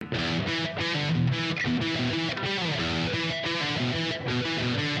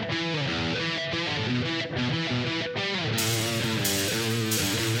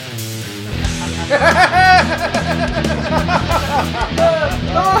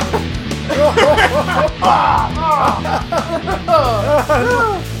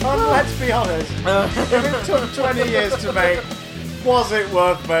Let's be honest. If it took 20 years to make, was it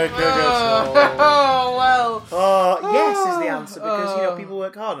worth making at all? Oh, well. Yes is the answer, because, people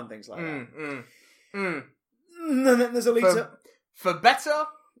work hard and things like that. And then there's Alita. For better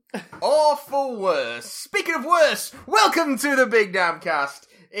or for worse. Speaking of worse, welcome to the Big Damn Cast.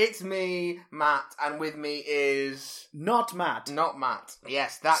 It's me, Matt, and with me is... Not Matt. Not Matt.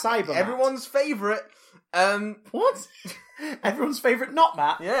 Yes, that's Cyber everyone's favourite. What? Everyone's favourite not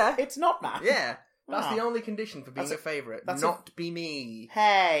Matt? Yeah. It's not Matt? Yeah. That's Wow. the only condition for being a favourite. Not be me.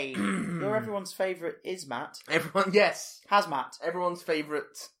 Hey, your everyone's favourite is Matt. Everyone, yes. Has Matt. Everyone's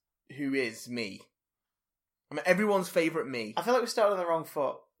favourite who is me. I mean, everyone's favourite me. I feel like we started on the wrong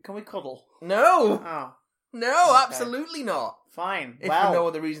foot. Can we cuddle? No! Oh. No, Okay. absolutely not. Fine. If for no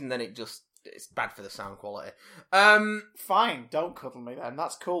other reason, then it's bad for the sound quality. Fine, don't cuddle me then.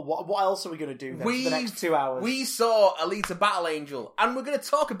 That's cool. What else are we going to do then for the next 2 hours? We saw Alita Battle Angel, and we're going to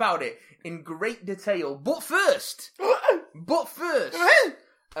talk about it in great detail. But first,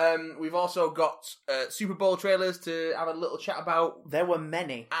 we've also got Super Bowl trailers to have a little chat about. There were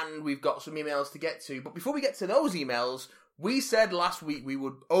many. And we've got some emails to get to. But before we get to those emails, we said last week we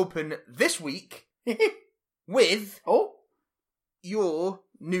would open this week with your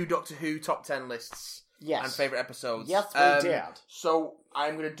new Doctor Who top 10 lists. Yes. And favourite episodes. Yes, we did. So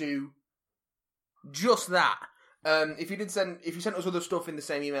I'm going to do just that. If you sent us other stuff in the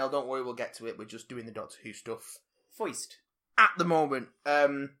same email, don't worry, we'll get to it. We're just doing the Doctor Who stuff Foist. at the moment.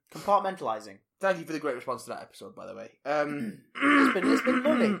 Compartmentalising. Thank you for the great response to that episode, by the way. It's been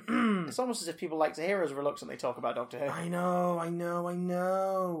lovely. It's almost as if people like to hear us reluctantly talk about Doctor Who. I know.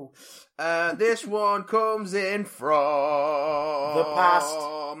 This one comes in from... the past.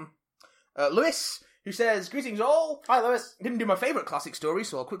 Lewis, who says, "Greetings all. Hi, Lewis. Didn't do my favourite classic story,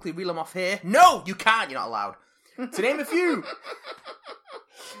 so I'll quickly reel them off here." No, you can't. You're not allowed. To name a few.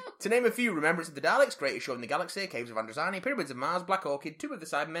 Remembrance of the Daleks, Greatest Show in the Galaxy, Caves of Androzani, Pyramids of Mars, Black Orchid, Tomb of the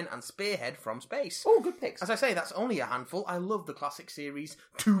Cybermen, and Spearhead from Space. Oh, good picks. As I say, that's only a handful. I love the classic series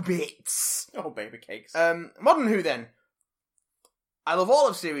to bits. Oh, baby cakes. Modern Who, then. I love all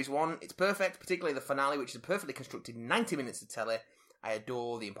of Series 1. It's perfect, particularly the finale, which is a perfectly constructed 90 minutes of telly. I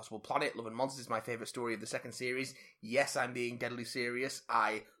adore The Impossible Planet. Love and Monsters is my favourite story of the second series. Yes, I'm being deadly serious.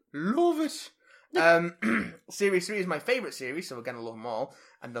 I love it. Series 3 is my favourite series, so we're going to love them all.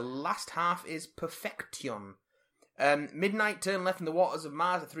 And the last half is Perfection. Midnight, Turn Left, and The Waters of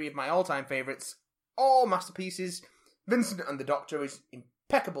Mars are three of my all-time favourites. All masterpieces. Vincent and the Doctor is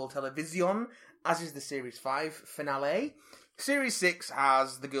impeccable television, as is the Series 5 finale. Series 6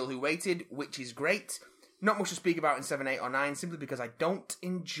 has The Girl Who Waited, which is great. Not much to speak about in 7, 8, or 9, simply because I don't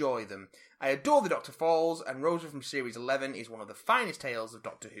enjoy them. I adore The Doctor Falls, and Rosa from Series 11 is one of the finest tales of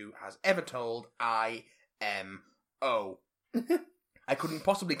Doctor Who has ever told. IMO. I couldn't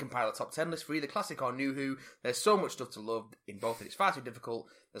possibly compile a top 10 list for either classic or new Who. There's so much stuff to love in both, and it's far too difficult.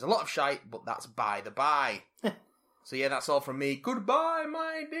 There's a lot of shite, but that's by the by. So yeah, that's all from me. Goodbye,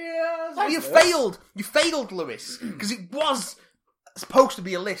 my dears. Thanks, You Lewis. failed. You failed, Lewis, because it was supposed to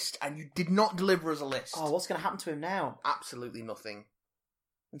be a list, and you did not deliver us a list. Oh, what's going to happen to him now? Absolutely nothing.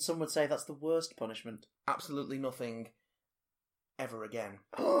 And some would say that's the worst punishment. Absolutely nothing. Ever again.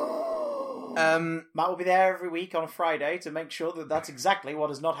 Matt will be there every week on a Friday to make sure that that's exactly what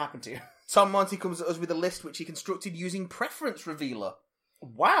has not happened to you. Tom Monty comes at us with a list which he constructed using Preference Revealer.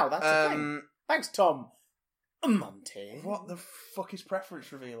 Wow, that's a thing. Thanks, Tom. Monty. What the fuck is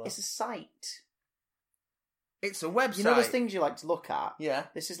Preference Revealer? It's a site. It's a website. You know those things you like to look at? Yeah.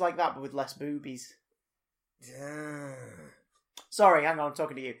 This is like that, but with less boobies. Yeah. Sorry, hang on, I'm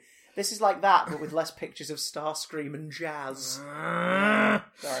talking to you. This is like that, but with less pictures of Starscream and Jazz.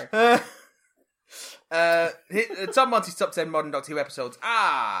 Sorry. Tom Monty's top 10 modern Doctor Who episodes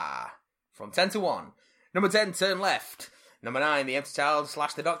are from 10 to 1. Number 10, Turn Left. Number 9, The Empty Child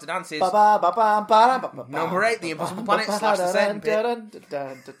 / The Doctor Dances. Number 8, The Impossible Planet / The Satan Pit.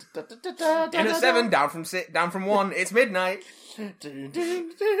 In at 7, down from 1, It's Midnight.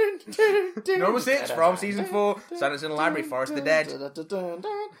 Number 6, from Season 4, Sanderson Library, Forest of the Dead.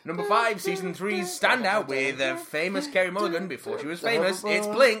 Number 5, Season 3's Standout with famous Kerry Mulligan before she was famous, It's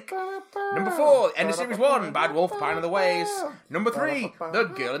Blink. Number 4, end of Series 1, Bad Wolf, Pine of the Ways. Number 3, The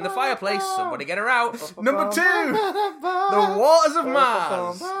Girl in the Fireplace, Somebody Get Her Out. Number 2, The Waters of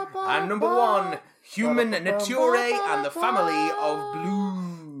Mars. And number 1, Human Nature and the Family of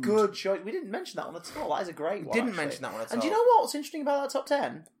Blue. Good choice. We didn't mention that one at all. That is a great one. Didn't mention that one at all. And do you know what's interesting about that top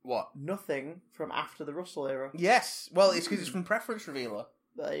 10? What? Nothing from after the Russell era. Yes. Well, it's because it's from Preference Revealer.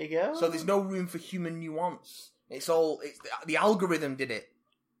 There you go. So there's no room for human nuance. It's the algorithm did it.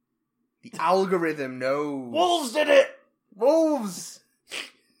 The algorithm knows. Wolves did it! Wolves!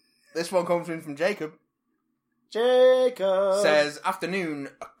 This one comes in from Jacob. Jacob! Says, afternoon,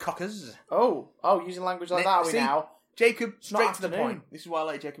 cockers. Oh, using language like that, are we See? now? Jacob, straight not to the afternoon. point. This is why I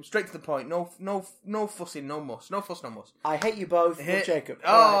like Jacob. Straight to the point. No fussing, no muss. No fuss, no muss. I hate you both, but Jacob.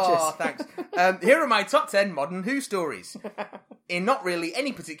 Oh, thanks. Here are my top 10 modern Who stories. In not really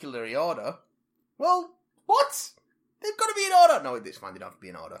any particular order. Well, what? They've got to be in order. No, it's fine. They don't have to be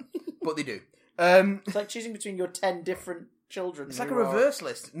in order. But they do. It's like choosing between your 10 different children. It's like a reverse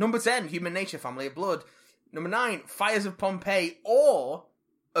list. Number 10, Human Nature, Family of Blood. Number 9, Fires of Pompeii, or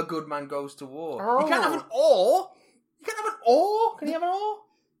A Good Man Goes to War. Oh. You can't have an or. You can't have an or. Can you have an or?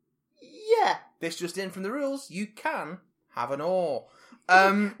 Yeah. This just in from the rules. You can have an or.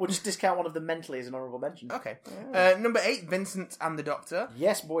 We'll just discount one of them mentally as an honourable mention. Okay. Yeah. Number 8, Vincent and the Doctor.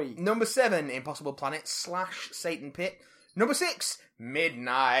 Yes, boy. Number 7, Impossible Planet / Satan Pit. Number 6,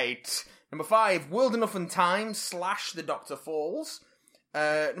 Midnight. Number 5, World Enough and Time / The Doctor Falls.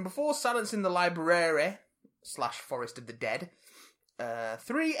 Number 4, Silence in the Library / Forest of the Dead.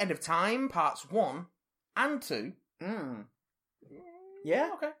 3, End of Time, parts 1 and 2. Yeah,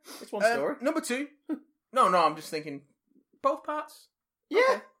 Okay. it's one story. Number 2. No, I'm just thinking both parts. Yeah.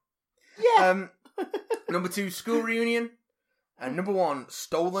 Okay. Yeah. Number 2, School Reunion. And number 1,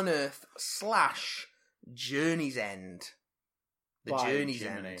 Stolen Earth / Journey's End. The By Journey's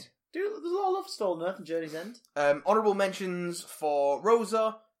Jiminy. End. Dude, there's a lot of love for Stolen Earth and Journey's End. Honourable mentions for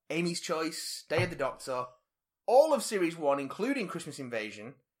Rosa, Amy's Choice, Day of the Doctor, all of Series 1, including Christmas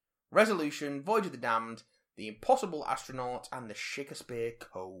Invasion, Resolution, Voyage of the Damned, The Impossible Astronaut, and The Shakespeare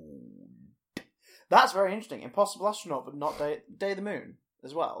Code. That's very interesting. Impossible Astronaut, but not Day of the Moon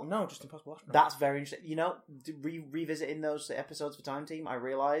as well. No, just Impossible Astronaut. That's very interesting. You know, revisiting those episodes for Time Team, I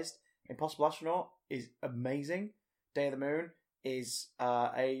realised Impossible Astronaut is amazing. Day of the Moon is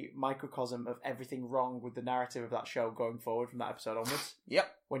a microcosm of everything wrong with the narrative of that show going forward from that episode onwards.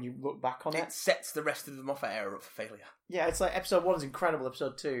 Yep. When you look back on It sets the rest of the Moffat era up for failure. Yeah, it's like episode 1 is incredible,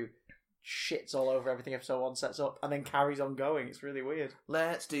 episode 2 shits all over everything episode 1 sets up and then carries on going. It's really weird.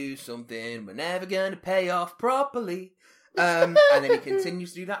 Let's do something we're never going to pay off properly. And then he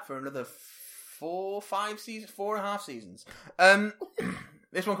continues to do that for another 4.5 seasons, 4.5 seasons.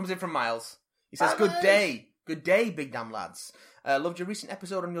 This one comes in from Miles. He says, Good day, big damn lads. Loved your recent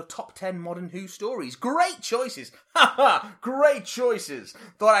episode on your top 10 modern Who stories. Great choices. Ha ha, great choices.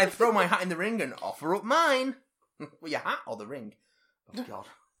 Thought I'd throw my hat in the ring and offer up mine. Well, your hat or the ring? Oh, God.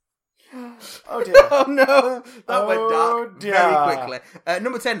 Oh dear. Oh no, that went dark dear. very quickly.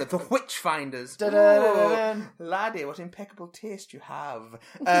 Number 10, The Witchfinders. Da-da-da-da-da. Laddie, what impeccable taste you have.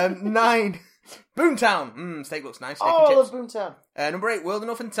 9, Boomtown. Steak looks nice. Steak Oh, I and chips. love Boomtown. Number 8, World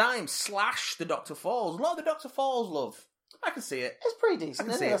Enough and Time / The Doctor Falls. A lot of The Doctor Falls love. I can see it. It's pretty decent, I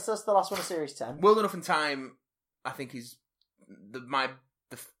can isn't see it? That's the last one of Series 10. World Enough and Time, I think, is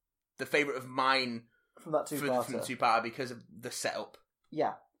the favourite of mine From that from two-parter. the two-parter because of the setup.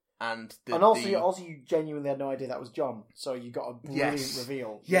 Yeah. And Also, you genuinely had no idea that was John, so you got a brilliant Yes.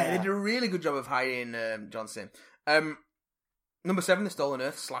 reveal. Yeah, they did a really good job of hiding John Sim. Number 7, The Stolen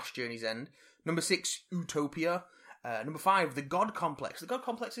Earth / Journey's End. Number 6, Utopia. Number 5, The God Complex. The God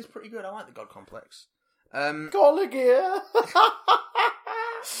Complex is pretty good. I like The God Complex. Gallagher!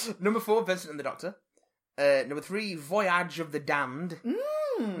 Number 4, Vincent and the Doctor. Number 3, Voyage of the Damned.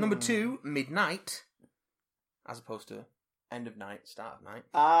 Number 2, Midnight. As opposed to End of Night, Start of Night.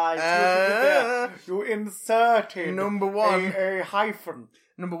 You inserted Number 1. a hyphen.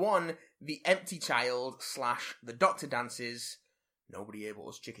 Number 1, The Empty Child / The Doctor Dances. Nobody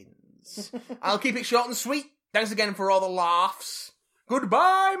Able's Chickens. I'll keep it short and sweet. Thanks again for all the laughs.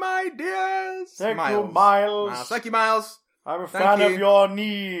 Goodbye, my dears. Thank you, Miles. Thank you, Miles. I'm a Thank fan you. of your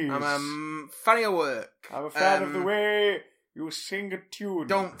knees. I'm a fan of your work. I'm a fan of the way you sing a tune.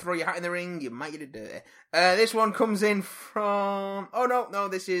 Don't throw your hat in the ring. You might get it dirty. This one comes in from... Oh, no,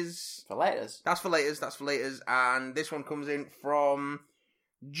 this is... For laters. That's for laters. And this one comes in from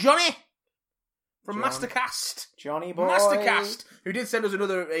Johnny. From John. Mastercast. Johnny boy. Mastercast, who did send us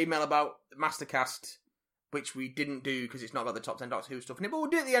another email about Mastercast, which we didn't do because it's not got the top 10 Doctor Who stuff in it, but we'll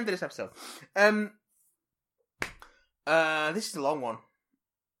do it at the end of this episode. This is a long one.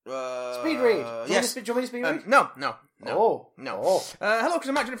 Speed read. Yes. Do you want me to speed read? No. Oh. Hello, because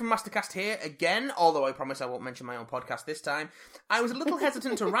I'm actually from Mastercast here again, although I promise I won't mention my own podcast this time. I was a little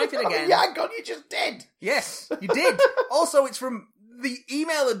hesitant to write it again. Yeah, God, you just did. Yes, you did. Also, it's from The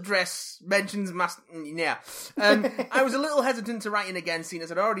email address mentions yeah. I was a little hesitant to write in again, seeing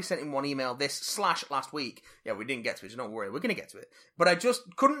as I'd already sent him one email this/last week. Yeah, we didn't get to it, so don't worry, we're going to get to it. But I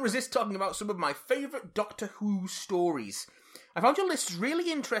just couldn't resist talking about some of my favourite Doctor Who stories. I found your list really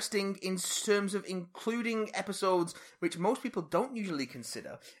interesting in terms of including episodes which most people don't usually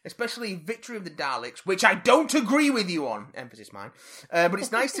consider, especially Victory of the Daleks, which I don't agree with you on, emphasis mine, but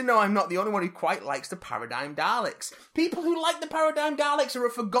it's nice to know I'm not the only one who quite likes the Paradigm Daleks. People who like the Paradigm Daleks are a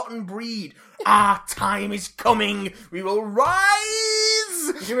forgotten breed. Our time is coming. We will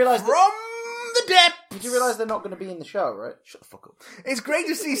rise Did you realise from the depths. Did you realise they're not going to be in the show, right? Shut the fuck up. It's great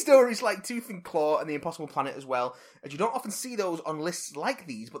to see stories like Tooth and Claw and The Impossible Planet as well, as you don't often see those on lists like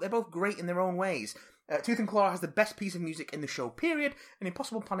these, but they're both great in their own ways. Tooth and Claw has the best piece of music in the show, period, and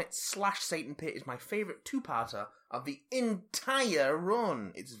Impossible Planet / Satan Pit is my favourite two-parter of the entire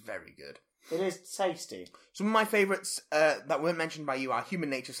run. It's very good. It is tasty. Some of my favourites that weren't mentioned by you are Human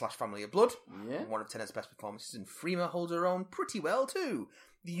Nature / Family of Blood. Yeah. One of Tennant's best performances, and Freema holds her own pretty well too.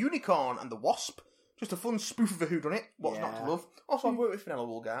 The Unicorn and the Wasp. Just a fun spoof of a whodunit. What's not to love? Also, I've worked with Fenella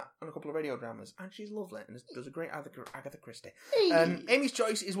Woolgart on a couple of radio dramas, and she's lovely and does a great Agatha Christie. Hey. Amy's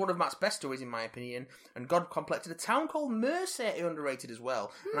Choice is one of Matt's best stories, in my opinion, and God Complected a Town Called Mercia is underrated as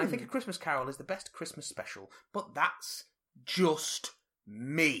well. And I think A Christmas Carol is the best Christmas special, but that's just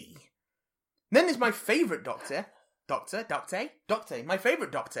me. Then there's my favourite Doctor. My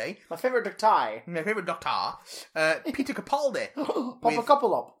favourite Doctor. My favourite Doctor. My favourite Doctor. Peter Capaldi. Pop a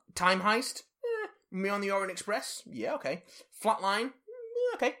couple up. Time Heist. Me on the Orient Express? Yeah, okay. Flatline?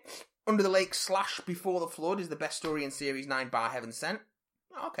 Yeah, okay. Under the Lake / Before the Flood is the best story in Series 9 bar Heaven Sent.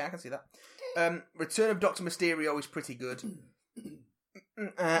 Okay, I can see that. Return of Dr. Mysterio is pretty good.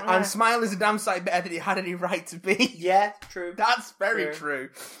 And Smile is a damn sight better than it had any right to be. Yeah, true. That's very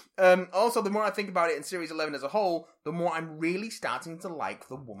true. Also, the more I think about it in Series 11 as a whole, the more I'm really starting to like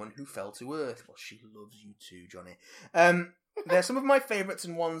The Woman Who Fell to Earth. Well, she loves you too, Johnny. They're some of my favourites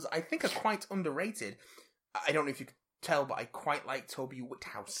and ones I think are quite underrated. I don't know if you could tell, but I quite like Toby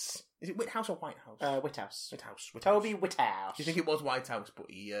Whithouse. Is it Whithouse or Whitehouse? Whithouse. Whithouse. Toby Whithouse. Do you think it was Whitehouse, but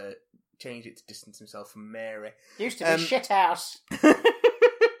he changed it to distance himself from Mary? Used to be Shithouse.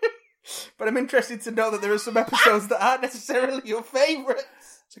 But I'm interested to know that there are some episodes that aren't necessarily your favourites.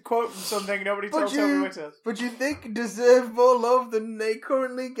 It's a quote from something nobody told Toby Whithouse. But you think deserve more love than they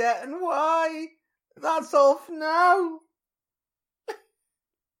currently get, and why? That's all for now.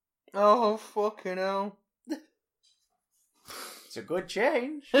 Oh, fucking hell. It's a good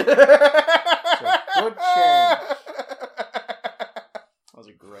change. It's a good change. That was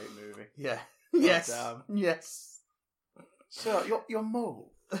a great movie. Yeah. Well Yes. done. Yes. So, your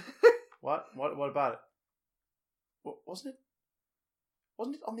mole. What about it? Wasn't it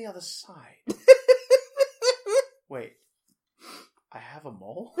on the other side? Wait. I have a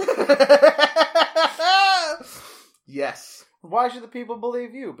mole? Yes. Why should the people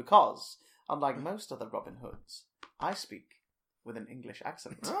believe you? Because, unlike most other Robin Hoods, I speak with an English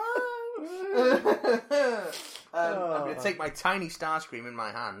accent. I'm going to take my tiny Starscream in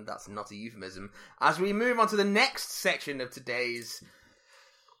my hand, that's not a euphemism, as we move on to the next section of today's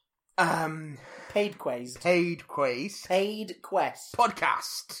Paid Quest. Paid Quest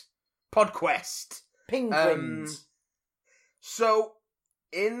Podquest. Penguins. So,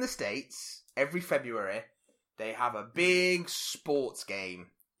 in the States, every February, they have a big sports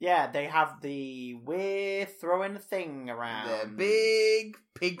game. Yeah, they have we're throwing a thing around. The big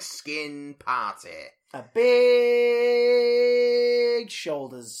pigskin party. A big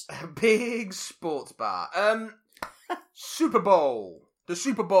shoulders. A big sports bar. Super Bowl. The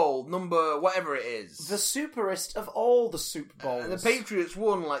Super Bowl, number whatever it is. The superest of all the Super Bowls. The Patriots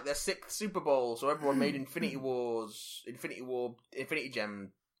won like their 6th Super Bowl, so everyone made Infinity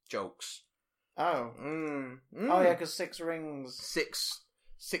Gem jokes. Oh. Oh yeah, because 6 rings.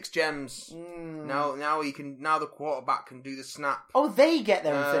 Six gems. Now the quarterback can do the snap. Oh, they get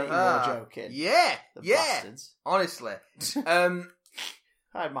their Infinity War joking. Yeah, The yeah. bastards. Honestly, I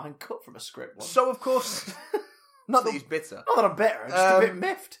had mine cut from a script once. so of course, not that he's bitter. Not that I'm bitter, I'm just a bit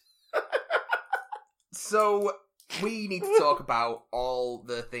miffed. So we need to talk about all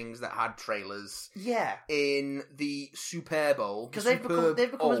the things that had trailers. Yeah, In the Super Bowl, because they've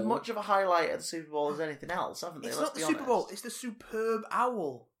become as much of a highlight at the Super Bowl as anything else, haven't they? It's Let's not the be Super Bowl. honest. It's the Superb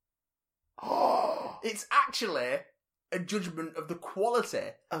Owl. Oh, It's actually a judgment of the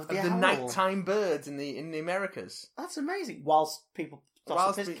quality of of the owl. nighttime birds in the Americas. That's amazing. Whilst people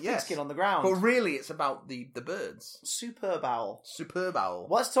toss a pigskin on the ground. But really, it's about the birds. Superb Owl. Superb Owl.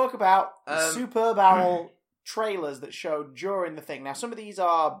 Let's talk about the Superb Owl trailers that showed during the thing. Now, some of these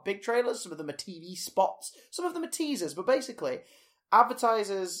are big trailers, some of them are TV spots, some of them are teasers, but basically,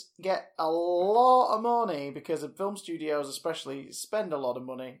 advertisers get a lot of money because film studios especially spend a lot of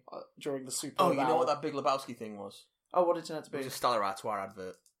money during the Super Bowl. Oh, you know what that Big Lebowski thing was? Oh, what did it turn out to be? It was a Stella Artois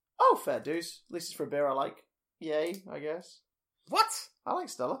advert. Oh, fair dues. At least it's for a beer I like. Yay, I guess. What? I like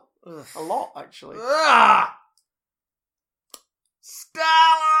Stella. Ugh. A lot, actually. Ah! Stella!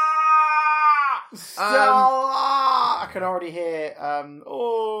 Stella! I can already hear,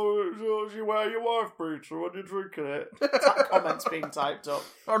 Georgie, where your wife beater when you're drinking it. Comments being typed up.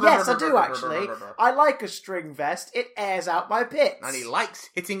 Yes, I do, actually. I like a string vest. It airs out my pits. And he likes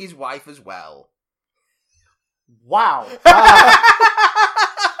hitting his wife as well. Wow.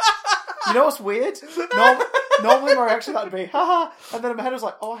 You know what's weird? Normally my reaction that would be, haha, and then in my head I was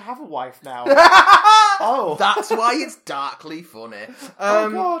like, oh, I have a wife now. Oh. That's why it's darkly funny. Oh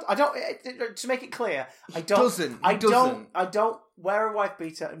god, I don't, to make it clear, I don't wear a wife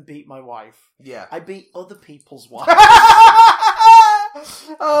beater and beat my wife. Yeah. I beat other people's wives.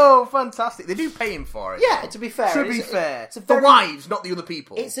 Oh, fantastic. They do pay him for it. Yeah, to be fair. It's a the wives, not the other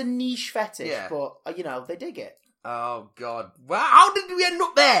people. It's a niche fetish, Yeah. but, they dig it. Oh, God. Well, how did we end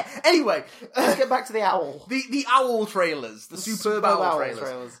up there? Anyway. Let's get back to the owl. The owl trailers. The superb owl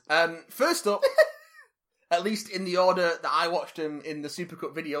trailers. First up, at least in the order that I watched them in the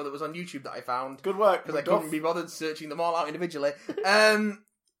Supercut video that was on YouTube that I found. Good work. Because I couldn't be bothered searching them all out individually.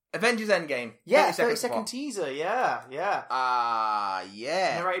 Avengers Endgame. Yeah, 30-second teaser. Yeah. Yeah.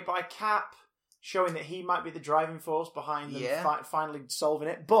 Narrated by Cap, showing that he might be the driving force behind them finally solving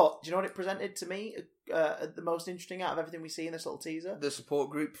it. But, do you know what it presented to me? The most interesting out of everything we see in this little teaser? The support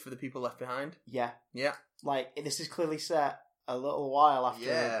group for the people left behind. Yeah. Yeah. Like, this is clearly set a little while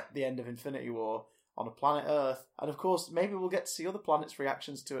after the end of Infinity War on a planet Earth. And of course, maybe we'll get to see other planets'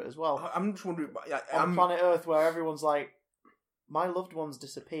 reactions to it as well. I'm just wondering... on planet Earth where everyone's like, my loved one's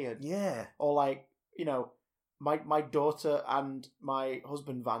disappeared. Yeah. Or like, my daughter and my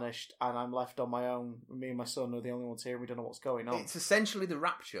husband vanished and I'm left on my own. Me and my son are the only ones here and we don't know what's going on. It's essentially the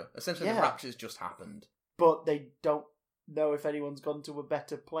Rapture. The Rapture's just happened. But they don't know if anyone's gone to a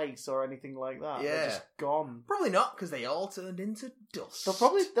better place or anything like that. Yeah. They're just gone. Probably not, because they all turned into dust.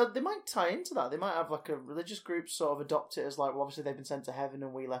 They might tie into that. They might have like a religious group sort of adopt it as like, well, obviously they've been sent to heaven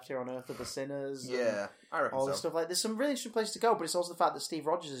and we left here on earth are the sinners. Yeah, I reckon all this stuff. Like, there's some really interesting places to go, but it's also the fact that Steve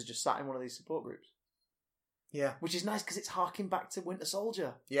Rogers is just sat in one of these support groups. Yeah. Which is nice because it's harking back to Winter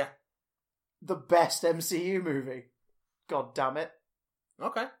Soldier. Yeah. The best MCU movie. God damn it.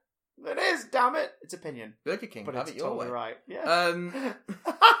 Okay. It is, damn it. It's opinion. Burger King, but have it's it your totally way. Right. Yeah.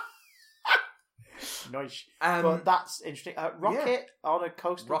 Nice. But that's interesting. Rocket on a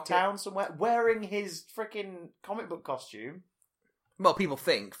coastal town somewhere, wearing his freaking comic book costume. Well, people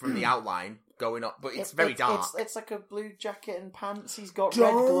think from the outline going up, but it's very dark. It's like a blue jacket and pants. He's got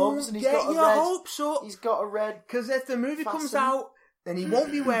red gloves and he's got a red. Hopes up. He's got a red. Because if the movie comes out, then he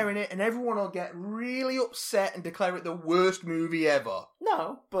won't be wearing it, and everyone will get really upset and declare it the worst movie ever.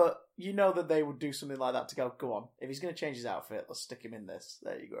 No, but you know that they would do something like that to go on. If he's going to change his outfit, let's stick him in this.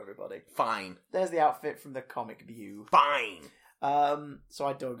 There you go, everybody. Fine. There's the outfit from the comic view. Fine. So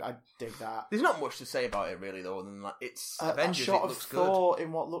I dig that. There's not much to say about it really, though, than that it's Avengers. A shot it looks of Thor good.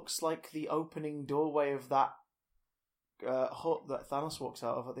 in what looks like the opening doorway of that hut that Thanos walks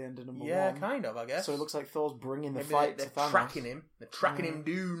out of at the end of number 1. Yeah, kind of, I guess. So it looks like Thor's bringing the Maybe fight they're to Thanos. tracking him. They're tracking him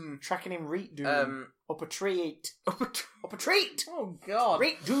down. Tracking him reet doon. Up a treat. Up a treat. Oh god.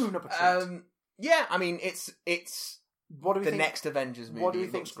 Reet doon up a treat. Yeah, I mean it's what do we the think, next Avengers movie. What do you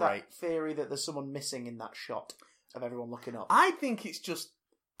think of great. That theory that there's someone missing in that shot of everyone looking up? I think it's just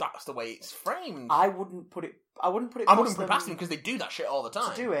that's the way it's framed. I wouldn't put it past them because they do that shit all the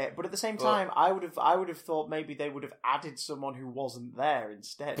time. To do it, but at the same time, I would have thought maybe they would have added someone who wasn't there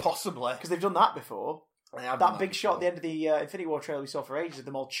instead. Possibly, because they've done that before. That big shot at the end of the Infinity War trailer we saw for ages of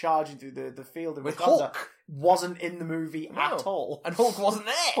them all charging through the field with Wakanda Hulk wasn't in the movie at all, and Hulk wasn't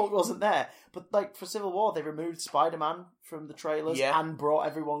there. Hulk wasn't there. But like for Civil War, they removed Spider-Man from the trailers and brought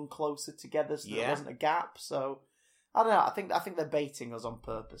everyone closer together, so there wasn't a gap. So. I don't know. I think they're baiting us on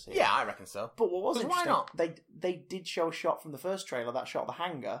purpose here. Yeah, I reckon so. But what was interesting? Why not? They did show a shot from the first trailer, that shot of the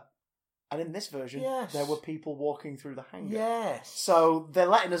hangar, and in this version, there were people walking through the hangar. Yes. So they're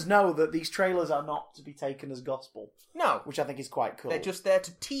letting us know that these trailers are not to be taken as gospel. No, which I think is quite cool. They're just there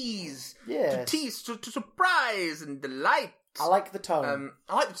to tease. Yeah. To surprise and delight. I like the tone.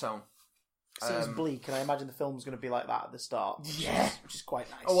 I like the tone. Seems bleak, and I imagine the film's going to be like that at the start. Which is quite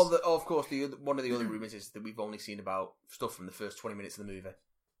nice. Oh well, of course. One of the other rumours is that we've only seen about stuff from the first 20 minutes of the movie.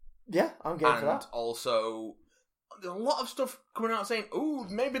 Yeah, I'm game for that. And also, there's a lot of stuff coming out saying, "Ooh,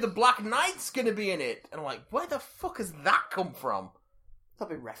 maybe the Black Knight's going to be in it," and I'm like, "Where the fuck has that come from?"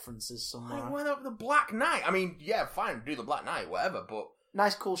 There'll be references somewhere. Why the Black Knight? I mean, yeah, fine, do the Black Knight, whatever, but...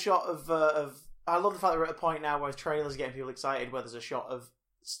 Nice cool shot of I love the fact that we're at a point now where trailers are getting people excited, where there's a shot of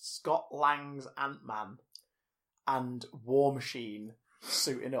Scott Lang's Ant-Man and War Machine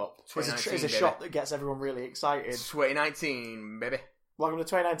suiting up. It's a shot that gets everyone really excited. 2019, baby. Welcome to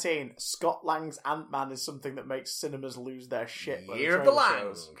 2019. Scott Lang's Ant-Man is something that makes cinemas lose their shit. Year of the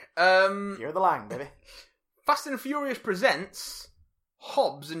Lang. Year of the Lang, baby. Fast and Furious presents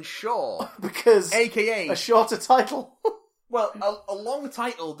Hobbs and Shaw. Because AKA... a shorter title. Well, a long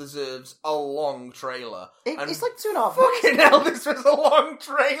title deserves a long trailer. It's like 2.5 minutes. Fucking hell, this was a long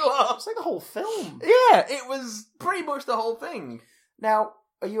trailer! It's like the whole film. Yeah, it was pretty much the whole thing. Now,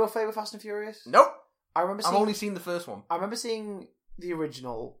 are you a fan of Fast and Furious? Nope. I've only seen the first one. I remember seeing the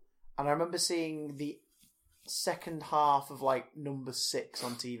original, and I remember seeing the second half of, like, number 6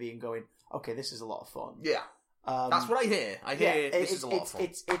 on TV and going, okay, this is a lot of fun. Yeah. That's what I hear. I hear this is a lot of fun.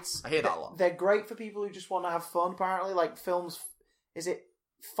 I hear that a lot. They're great for people who just want to have fun, apparently. Like, films, is it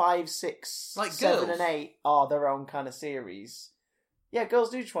 5, 6, like 7 Girls. and 8 are their own kind of series. Yeah,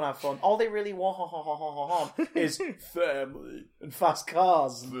 girls do just want to have fun. All they really want is family and fast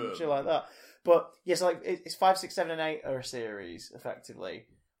cars and shit like that. But, yes, like, it's 5, 6, 7 and 8 are a series, effectively.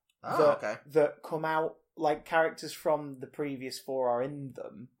 Okay. That come out, like, characters from the previous 4 are in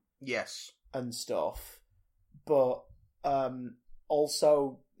them. Yes. And stuff. But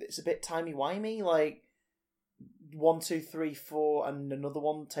also it's a bit timey-wimey, like 1, 2, 3, 4 and another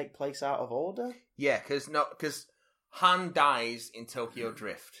one take place out of order. Yeah, because Han dies in Tokyo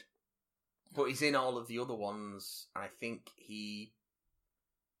Drift, but he's in all of the other ones, and I think the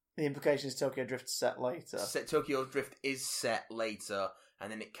implication is Tokyo Drift set later. Tokyo Drift is set later,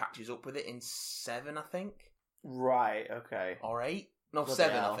 and then it catches up with it in 7, I think. Right, okay. Or 8? No, Bloody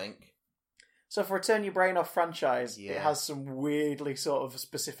 7, hell. I think. So for a Turn Your Brain Off franchise, Yeah. it has some weirdly sort of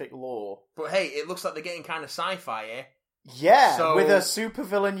specific lore. But hey, it looks like they're getting kind of sci-fi, eh? Yeah, So- with a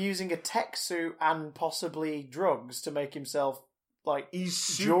supervillain using a tech suit and possibly drugs to make himself, like,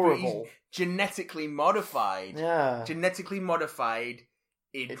 He's durable. He's genetically modified. Yeah. Genetically modified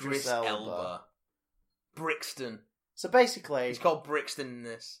Idris Idris Elba. Elba. Brixton. So basically, He's called Brixton in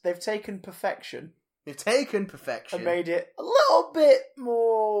this. they've taken perfection They've taken perfection. and made it a little bit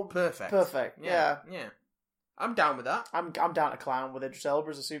more Perfect. perfect. Yeah. I'm down with that. I'm down to clown with Idris Elba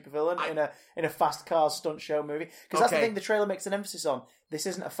as a supervillain in a fast cars stunt show movie, because that's the Okay. thing the trailer makes an emphasis on. This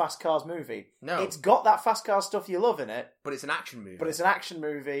isn't a fast cars movie. No. It's got that fast cars stuff you love in it, But it's an action movie. but it's an action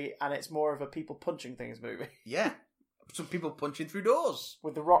movie and it's more of a people punching things movie. Yeah. Some people punching through doors.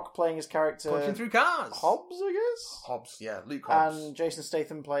 With The Rock playing his character Punching through cars. Hobbs, I guess. Hobbs, yeah. Luke Hobbs. And Jason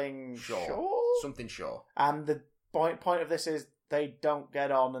Statham playing Shaw. Shaw? Something Shaw. And the point of this is they don't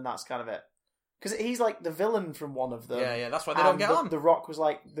get on, and that's kind of it. Because he's like the villain from one of them. Yeah, that's why they don't get on. The Rock was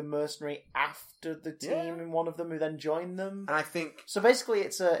like the mercenary after the team Yeah. in one of them, who then joined them. And I think... So basically,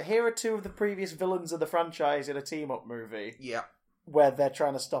 here are 2 of the previous villains of the franchise in a team-up movie, Yeah. where they're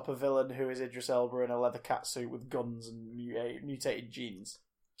trying to stop a villain who is Idris Elba in a leather catsuit with guns and mutated genes.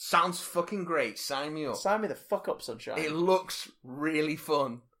 Sounds fucking great. Sign me up. Sign me the fuck up, Sunshine. It looks really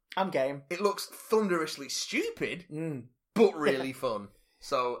fun. I'm game. It looks thunderously stupid, Mm. but really fun.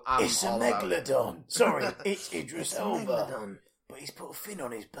 So I'm It's a all about it. megalodon. Sorry, it's Idris It's a Elba. megalodon. But he's put a fin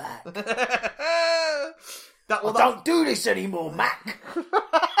on his back. Don't do this anymore, Mac.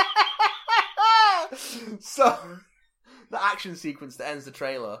 So, the action sequence that ends the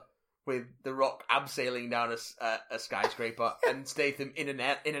trailer with The Rock abseiling down a skyscraper and Statham in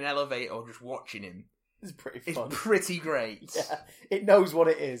an elevator just watching him It's pretty is fun. pretty great. Yeah, it knows what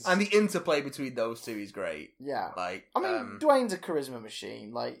it is. And the interplay between those two is great. Yeah. Like, I mean, Dwayne's a charisma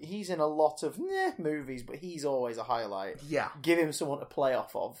machine. Like, he's in a lot of movies, but he's always a highlight. yeah, Give him someone to play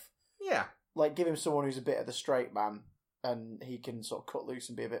off of. yeah. Like, give him someone who's a bit of the straight man, and he can sort of cut loose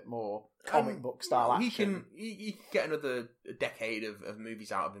and be a bit more comic book style action. He can get another decade of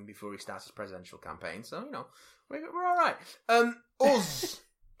movies out of him before he starts his presidential campaign. So we're all right. Us.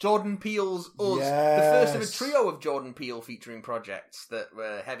 Jordan Peele's Us. The first of a trio of Jordan Peele featuring projects that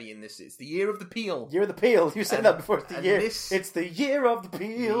were heavy in this. It's the Year of the Peele. Year of the Peel. You said that before. It's the and year. this- It's the Year of the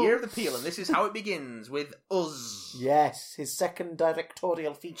Peel. The Year of the Peele, and this is how it begins with Us. Yes, his second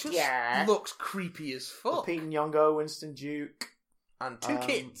directorial feature. Just looks creepy as fuck. Pete Nyong'o, Winston Duke. And two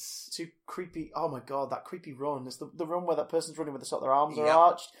kids. 2 creepy... Oh my god, that creepy run. It's the run where that person's running with their arms are Yep.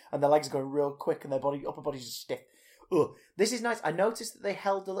 arched and their legs are going real quick and their upper body's just stiff. Ugh. This is nice. I noticed that they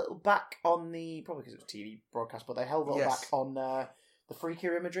held a little back on the... Probably because it was TV broadcast, but they held a little Yes. back on the the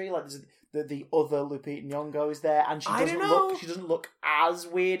freakier imagery. Like there's the other Lupita Nyong'o is there, and I don't know. she doesn't look as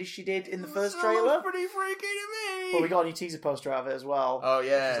weird as she did in the first Still looks trailer. pretty freaky to me. But we got a new teaser poster out of it as well. Oh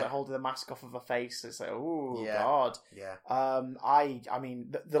yeah, She's like holding the mask off of her face. It's like, oh Yeah. god. yeah. I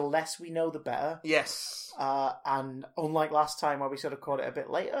mean, the less we know, the better. Yes. And unlike last time where we sort of caught it a bit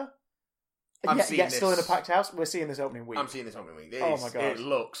later, I'm yet seeing still in a this. packed house, we're seeing this opening week. I'm seeing this opening week. Oh my God. It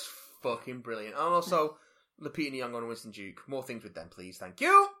looks fucking brilliant. And also, Lupita Nyong'o and Winston Duke. More things with them, please. Thank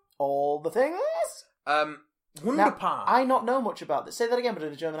you. All the things. Wunderpark. I not know much about this. Say that again, but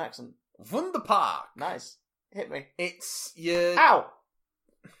in a German accent. Wunderpark. Nice. Hit me. It's your... Ow!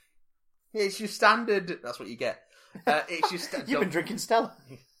 It's your standard... That's what you get. It's your standard... You've been drinking Stella.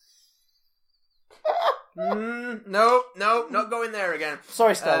 No, not going there again.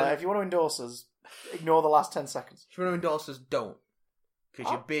 Sorry, Stella. If you want to endorse us, ignore the last 10 seconds. If you want to endorse us, don't.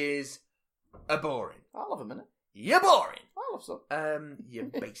 Because your Oh. beers are boring. I'll have a minute. You're boring. I'll have some. You're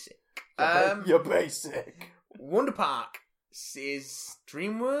basic. You're basic. Wonder Park is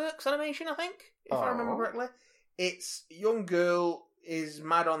DreamWorks animation, I think, if I remember Oh. correctly. It's a young girl is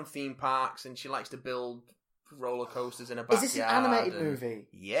mad on theme parks and she likes to build roller coasters in a Is backyard. this an animated and- movie?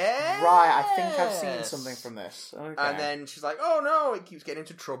 Yeah. Right, I think I've seen something from this. Okay. And then she's like, oh no, it keeps getting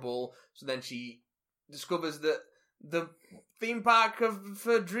into trouble. So then she discovers that the theme park of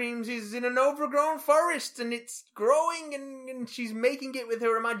her dreams is in an overgrown forest and it's growing and she's making it with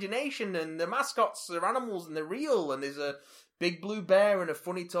her imagination and the mascots are animals and they're real and there's a big blue bear and a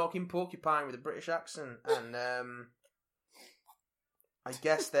funny talking porcupine with a British accent and I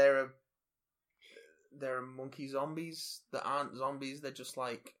guess there are monkey zombies that aren't zombies, they're just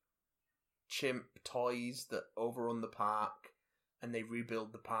like chimp toys that overrun the park and they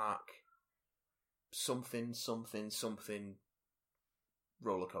rebuild the park. Something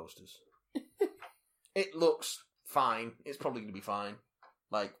roller coasters. It looks fine. It's probably going to be fine.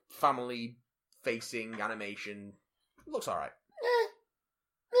 Like family facing animation. It looks alright.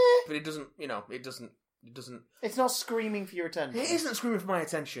 But it doesn't, it doesn't. It's not screaming for your attention. It isn't screaming for my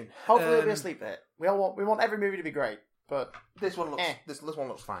attention. Hopefully it'll be a sleep hit. We want every movie to be great, but This one looks. This one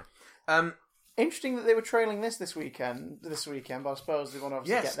looks fine. interesting that they were trailing this weekend. But I suppose they want to obviously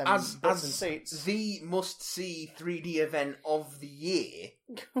Yes, get them as butts and seats. the must-see 3D event of the year,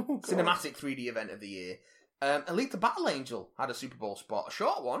 Oh, God. cinematic 3D event of the year. Alita Battle Angel had a Super Bowl spot, a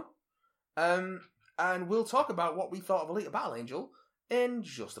short one. And we'll talk about what we thought of Alita Battle Angel in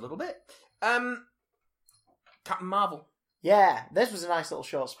just a little bit. Captain Marvel. Yeah, this was a nice little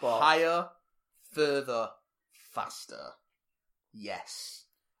short spot. Higher, further, faster. Yes.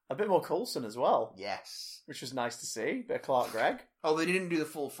 A bit more Coulson as well, Yes. which was nice to see. Bit of Clark Gregg. Oh, they didn't do the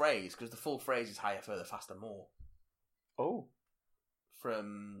full phrase, because the full phrase is higher, further, faster, more. Oh.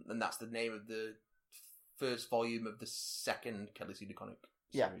 And that's the name of the first volume of the second Kelly Sue DeConnick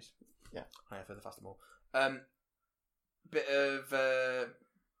Yeah. series. Yeah. Higher, further, faster, more. Bit of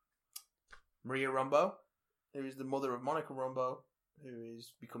Maria Rambeau, who is the mother of Monica Rambeau, who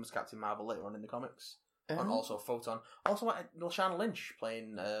becomes Captain Marvel later on in the comics, and also Photon. Also, Lashana Lynch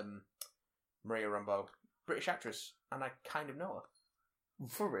playing Maria Rambeau, British actress, and I kind of know her.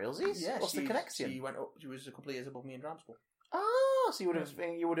 For realsies? Yeah, What's the connection? She went up. She was a couple of years above me in drama school. Oh, so you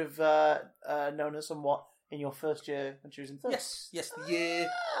would have known her somewhat in your first year when she was in third. Yes, the year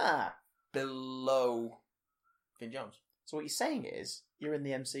Ah. below Finn Jones. So what you're saying is you're in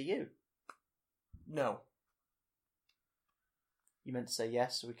the MCU. No. You meant to say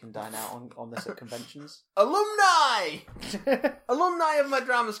yes, so we can dine out on this at conventions. Alumni! Alumni of my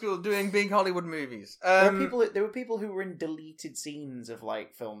drama school doing big Hollywood movies. There were people who were in deleted scenes of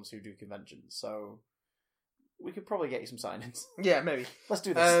like films who do conventions, so we could probably get you some sign-ins. Yeah, maybe. Let's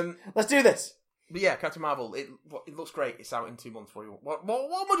do this. Let's do this. But yeah, Captain Marvel. It looks great. It's out in 2 months. What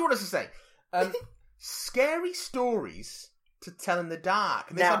would you want us to say? Scary stories to tell in the dark.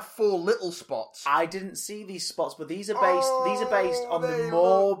 And this Now- had 4 little spots. I didn't see these spots, but these are based on the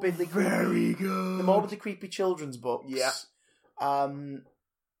morbidly very creepy, good. the morbidly creepy children's books. Yeah. I think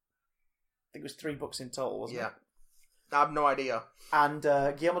it was 3 books in total, wasn't Yeah. it? I have no idea. And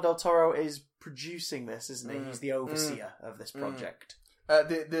Guillermo del Toro is producing this, isn't he? He's the overseer of this project.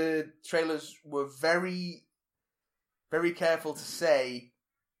 The trailers were very, very careful to say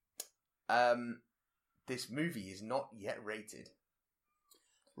this movie is not yet rated.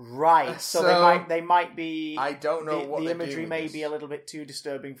 Right. So they might be. I don't know what the they're imagery doing with may this. be a little bit too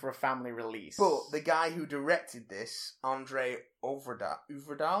disturbing for a family release. But the guy who directed this, Andre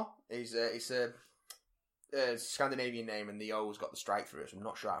Øvredal, is it's a Scandinavian name, and the O's got the strike through it. So I'm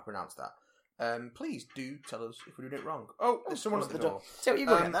not sure how to pronounce that. Please do tell us if we're doing it wrong. Oh, there's someone at the door. So you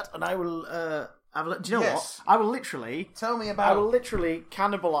go get that, and I will Do you know Yes. what? I will literally Tell me about.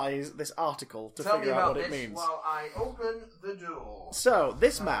 cannibalize this article to Tell me figure out about what it this means. while I open the door. So,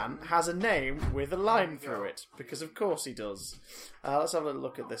 this man has a name with a line through it, because of course he does. Let's have a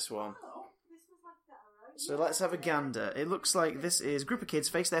look at this one. So let's have a gander. It looks like this is a group of kids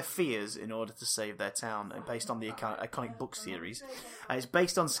face their fears in order to save their town, and based on the iconic book series. It's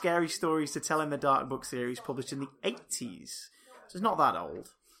based on Scary Stories to Tell in the Dark book series published in the 80s. So it's not that old.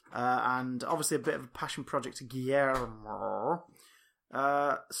 And obviously a bit of a passion project to Guillermo.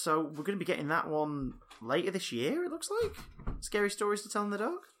 So we're going to be getting that one later this year, it looks like. Scary Stories to Tell in the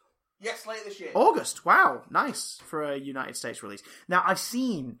Dark? Yes, later this year. August. Wow, nice for a United States release. Now, I've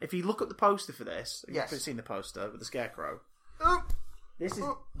seen, if you look at the poster for this, Yes. you've seen the poster with the scarecrow. Oh, This is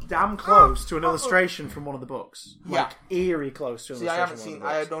damn close to an illustration from one of the books. Yeah. Like, eerie close to an see, I illustration haven't from seen.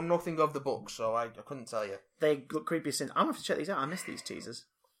 one I of the books. know nothing of the book, so I couldn't tell you. They look creepy since... I'm going to have to check these out. I missed these teasers.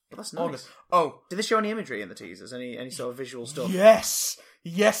 But that's nice. August. Oh, Did they show any imagery in the teasers? Any sort of visual stuff?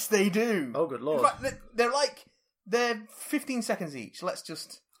 yes, they do. Oh, good lord. In fact, they're 15 seconds each. Let's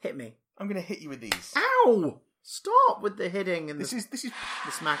just. Hit me. I'm going to hit you with these. Ow! Stop with the hitting and This is the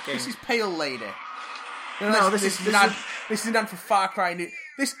smacking. This is Pale Lady. No, this is an ad. This is an ad for Far Cry New.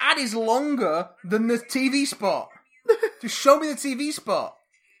 This ad is longer than the TV spot. Just show me the TV spot.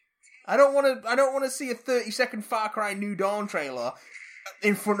 I don't want to see a 30-second Far Cry New Dawn trailer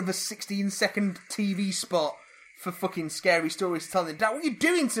in front of a 16-second TV spot for fucking Scary Stories to Tell in the Dark. What are you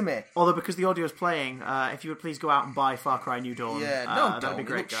doing to me? Although, because the audio is playing, if you would please go out and buy Far Cry New Dawn. Yeah, that'd be it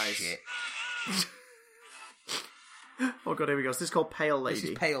great, looks guys. shit. Oh god, here we go. So this is called Pale Lady. This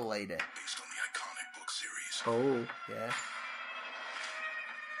is Pale Lady. Based on the iconic book series. Oh. Yeah.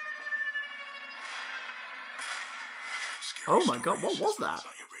 Oh my god, what was that?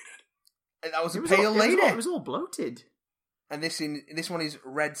 And that was a It was Pale all, Lady. It was all bloated. And this one is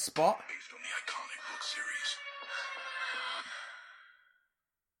Red Spot. Based on the iconic book series.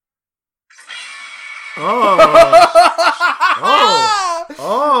 Oh. Oh.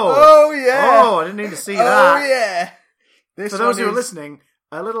 Oh. Oh yeah. Oh, I didn't need to see Oh that. yeah. This For those who one are is- listening,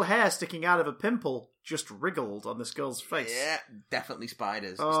 a little hair sticking out of a pimple just wriggled on this girl's face. Yeah, definitely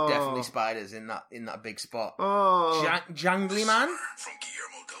spiders. Oh. It's definitely spiders in that big spot. Oh. Jangly Man. From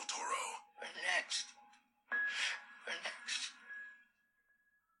Guillermo del Toro. We're next. We're next.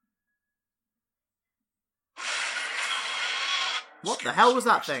 What the hell was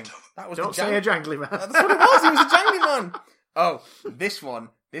that thing? That was Don't the say a jangly man. That's what it was. It was a Jangly Man. Oh, this one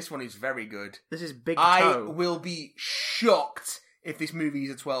is very good. This is Big I Toe. will be shocked if this movie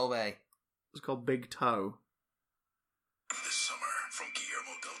is a 12A. It's called Big Toe. This summer from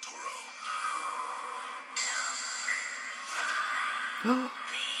Guillermo del Toro.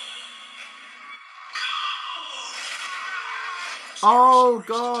 Oh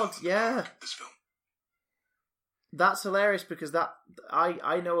god, yeah. This film. That's hilarious because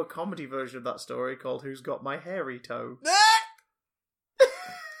I know a comedy version of that story called Who's Got My Hairy Toe?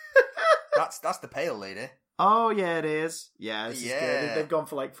 That's the Pale Lady. Oh yeah, it is. Yeah, this is Yeah. good. They've gone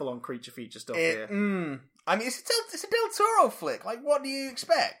for like full on creature feature stuff here. I mean, it's a Del Toro flick. Like, what do you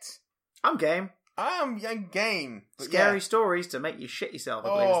expect? I'm game. I'm game. But Scary yeah. stories to make you shit yourself, I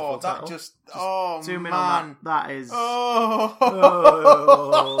believe is the full Oh, that title. just oh Zoom in man. on that. That is Oh.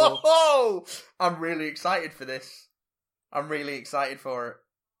 Oh. I'm really excited for this. I'm really excited for it.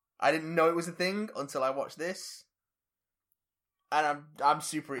 I didn't know it was a thing until I watched this, and I'm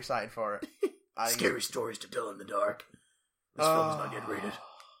super excited for it. Scary stories to tell in the dark. This film's not yet rated,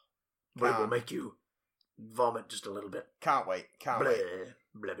 but it will Can't. make you vomit just a little bit. Can't wait. Can't Blah, wait.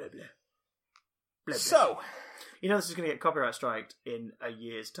 blah, blah, blah. Blah, blah. So, You know this is going to get copyright striked in a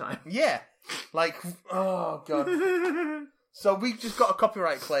year's time. yeah, like, oh god. So we just got a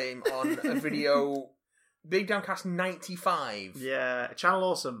copyright claim on a video, Big Downcast 95, Yeah, Channel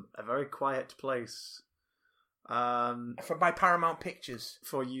Awesome, a very quiet place. by Paramount Pictures.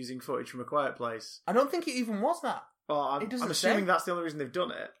 For using footage from A Quiet Place. I don't think it even was that. Well, It doesn't I'm assuming say. that's the only reason they've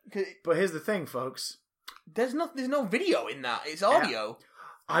done it. 'Cause But here's the thing, folks. There's no video in that. It's audio,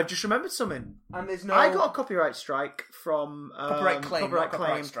 I've just remembered something. and there's no. I got a copyright strike from... Copyright claim, not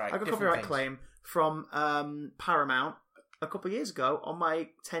copyright strike. I got a Different copyright things. claim from Paramount a couple of years ago on my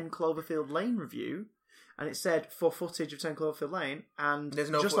 10 Cloverfield Lane review. And it said, for footage of 10 Cloverfield Lane. And There's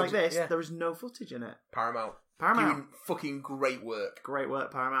no just like footage, this, yeah. there is no footage in it. Paramount. Paramount. Doing fucking great work. Great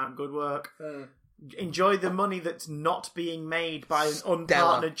work, Paramount. Good work. Enjoy the money that's not being made by an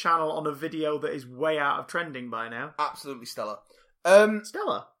unpartnered channel on a video that is way out of trending by now. Absolutely stellar.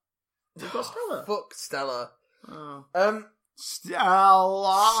 Stella. We've got Stella. Fuck Stellar. Oh.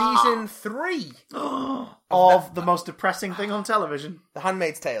 Stella. Season Season 3. of the most depressing thing on television. The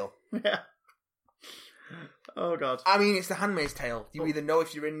Handmaid's Tale. Yeah. Oh god. I mean, it's The Handmaid's Tale. You either know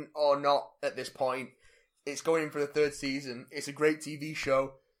if you're in or not at this point. It's going in for the 3rd season. It's a great TV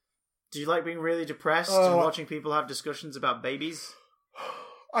show. Do you like being really depressed and watching people have discussions about babies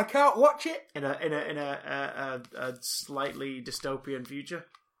I can't watch it. in a slightly dystopian future?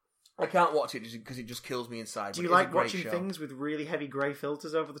 I can't watch it because it just kills me inside. Do you but it's a like great watching show. things with really heavy grey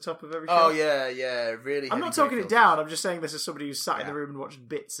filters over the top of every show? Oh, yeah, really I'm heavy not talking grey it filters. down. I'm just saying this as somebody who's sat in the Yeah. room and watched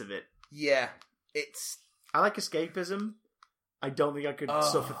bits of it. Yeah, it's... I like escapism. I don't think I could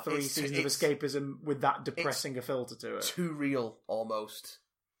suffer 3 it's- seasons of escapism with that depressing a filter to it. too real, almost.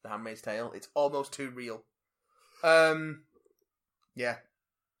 The Handmaid's Tale. It's almost too real. Yeah.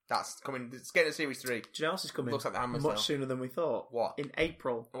 That's coming. It's getting a Series 3. Do you know what else is coming? Looks like the Handmaid's much Tale. sooner than we thought. What? In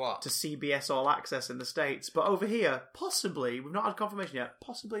April. What? To CBS All Access in the States. But over here, possibly, we've not had confirmation yet,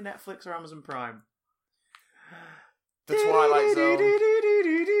 possibly Netflix or Amazon Prime. The Twilight Zone.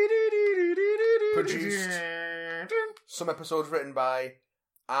 Produced. Some episodes written by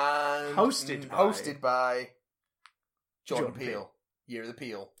and Hosted by Jordan Jordan Peele. Peele. Year of the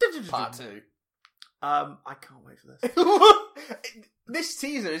Peel. Part 2. I can't wait for this. This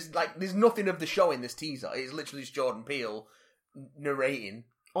teaser is like, there's nothing of the show in this teaser. It's literally just Jordan Peele narrating.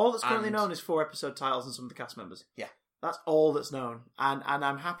 All that's currently And- known is 4 episode titles and some of the cast members. Yeah. That's all that's known. And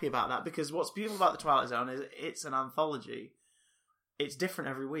I'm happy about that because what's beautiful about The Twilight Zone is it's an anthology. It's different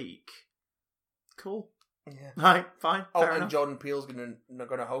every week. Cool. Yeah. Right, fine. Oh, Fair and enough. Jordan Peele's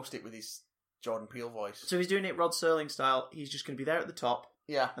gonna host it with his Jordan Peele voice. So he's doing it Rod Serling style. He's just going to be there at the top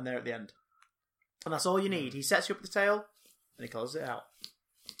Yeah. and there at the end. And that's all you need. He sets you up at the tail and he closes it out.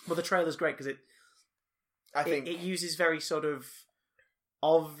 But the trailer's great because I think it uses very sort of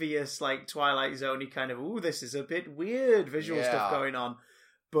obvious, like, Twilight Zone-y kind of, ooh, this is a bit weird visual stuff going on.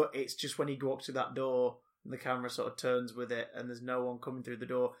 But it's just when he walks through that door and the camera sort of turns with it and there's no one coming through the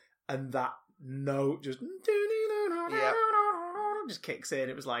door and that note just just kicks in.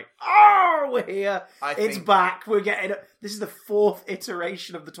 It was like, oh, we're here. It's back. We're getting it. This is the 4th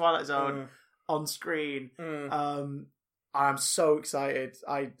iteration of the Twilight Zone on screen. I'm so excited.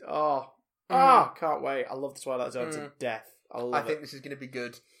 Can't wait. I love the Twilight Zone to death. I think this is going to be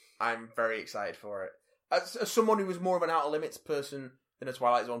good. I'm very excited for it. As someone who was more of an Outer Limits person than a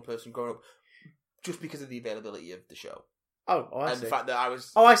Twilight Zone person growing up, just because of the availability of the show. I see. The fact that I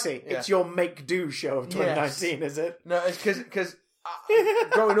was... I see. Yeah. It's your make-do show of 2019, is it? No, it's because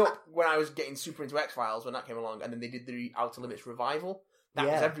growing up, when I was getting super into X-Files, when that came along, and then they did the Outer Limits revival, that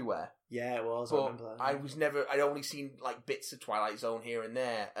was everywhere. Yeah, it was. I But remember that. I'd only seen like bits of Twilight Zone here and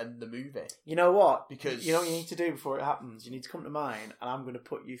there, and the movie. You know what? Because... You know what you need to do before it happens? You need to come to mine, and I'm going to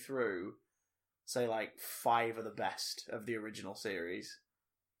put you through, say, like, 5 of the best of the original series.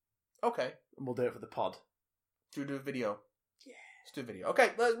 Okay. And we'll do it for the pod. Should we do a video? Yeah. Let's do a video.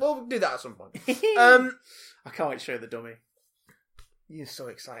 Okay, we'll do that at some point. I can't wait to show you the dummy. You're so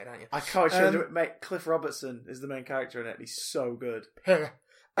excited, aren't you? I can't wait to show you the mate. Cliff Robertson is the main character in it. He's so good.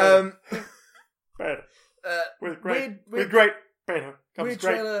 With great beta comes weird great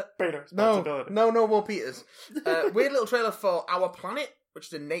trailer. beta No, responsibility. no more Peters. Weird little trailer for Our Planet, which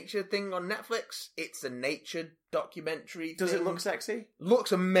is a nature thing on Netflix. It's a nature documentary. Does it thing. look sexy?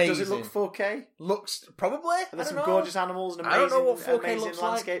 Looks amazing. Does it look 4K? Looks probably. Are there I some don't know. gorgeous animals and I don't know amazing, what 4K amazing looks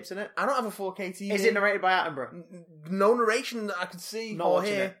like. landscapes in it? I don't have a 4K TV. Is it narrated by Attenborough? No narration that I could see Not or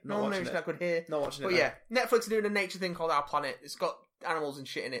watching hear. it. Not No watching narration it. I could hear. Not watching it. But yeah, Netflix are doing a nature thing called Our Planet. It's got animals and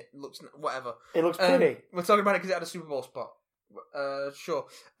shit in it. Looks whatever. It looks pretty. We're talking about it because it had a Super Bowl spot. Sure.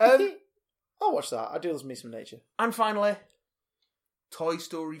 I'll watch that. I do love me some nature. And finally, Toy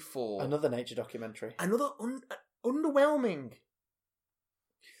Story 4. Another nature documentary. Another underwhelming.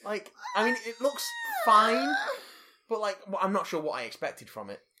 Like, I mean, it looks fine, but like, I'm not sure what I expected from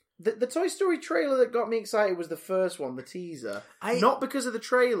it. The Toy Story trailer that got me excited was the first one, the teaser. Not because of the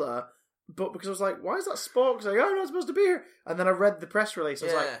trailer, but because I was like, why is that Spork saying, I'm not supposed to be here? And then I read the press release. I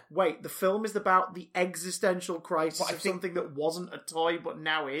was like, wait, the film is about the existential crisis of something that wasn't a toy but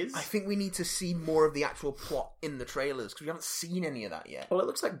now is? I think we need to see more of the actual plot in the trailers, because we haven't seen any of that yet. Well, it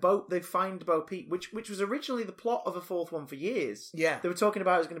looks like they find Bo Peep, which was originally the plot of a 4th one for years. Yeah. They were talking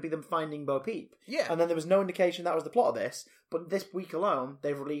about it was going to be them finding Bo Peep. Yeah. And then there was no indication that was the plot of this, but this week alone,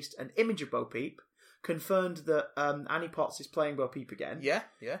 they've released an image of Bo Peep, confirmed that Annie Potts is playing Bo Peep again. Yeah.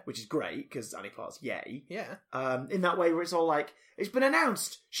 Which is great, because Annie Potts, yay. Yeah. In that way where it's all like, it's been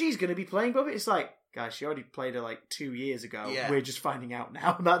announced, she's going to be playing Bo Peep. It's like, guys, she already played her like 2 years ago. Yeah. We're just finding out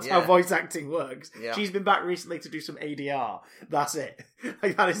now. That's how voice acting works. Yeah. She's been back recently to do some ADR. That's it.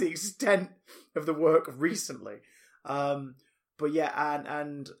 Like, that is the extent of the work recently. But But yeah,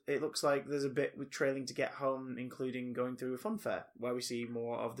 and it looks like there's a bit with trailing to get home, including going through a fun fair, where we see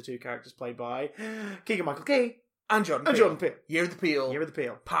more of the two characters played by Keegan-Michael Key And Jordan and Peele. Jordan Peele. Year of the Peel. Year of the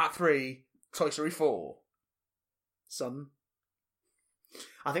Peel. Part 3. Toy Story 4. Son.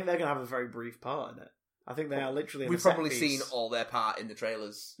 I think they're going to have a very brief part in it. I think they are literally in We've a set probably piece. seen all their part in the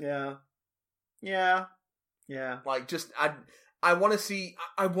trailers. Yeah. Like, just, I want to see,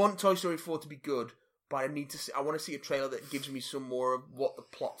 I want Toy Story 4 to be good, but I want to see a trailer that gives me some more of what the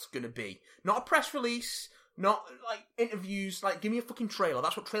plot's going to be. Not a press release, not, like, interviews, like, give me a fucking trailer.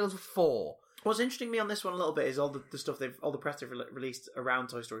 That's what trailers are for. What's interesting me on this one a little bit is all the stuff all the press they've released around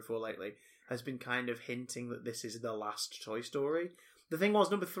Toy Story 4 lately has been kind of hinting that this is the last Toy Story. The thing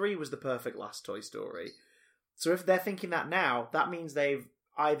was, number 3 was the perfect last Toy Story. So if they're thinking that now, that means they've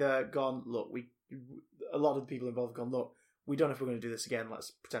either gone, look, a lot of the people involved have gone, look, we don't know if we're going to do this again,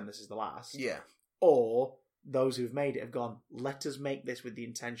 let's pretend this is the last. Yeah. Or those who've made it have gone, let us make this with the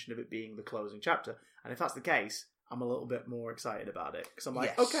intention of it being the closing chapter. And if that's the case, I'm a little bit more excited about it. Because I'm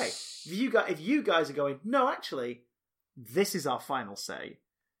like, Yes. okay, if you guys are going, no, actually, this is our final say,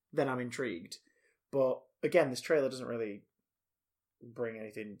 then I'm intrigued. But again, this trailer doesn't really bring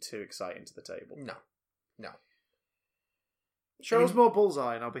anything too exciting to the table. No. Show us more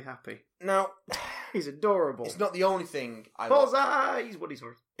Bullseye and I'll be happy. Now, He's adorable. it's not the only thing Bullseye! He's Woody's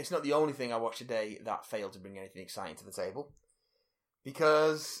horse. It's not the only thing I watched today that failed to bring anything exciting to the table.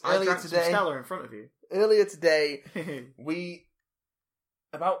 Because I earlier drank some today, Stella in front of you. we,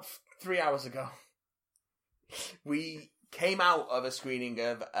 about 3 hours ago, we came out of a screening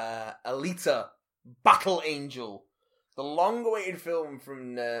of Alita Battle Angel, the long-awaited film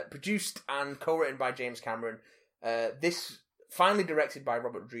from produced and co-written by James Cameron. This finally directed by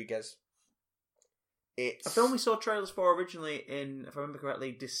Robert Rodriguez. It's A film we saw trailers for originally in, if I remember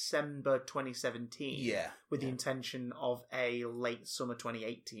correctly, December 2017. Yeah. With the intention of a late summer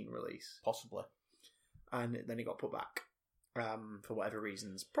 2018 release. Possibly. And then it got put back. For whatever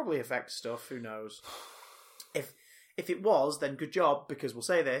reasons. Probably effects stuff, who knows. If it was, then good job, because we'll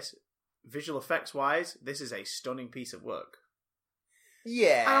say this, visual effects wise, this is a stunning piece of work.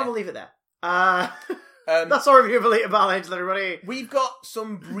 Yeah. And we'll leave it there. That's our review of Alita Battle Angel, everybody. We've got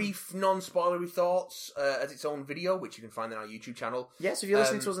some brief, non-spoilery thoughts as its own video, which you can find on our YouTube channel. Yes, if you're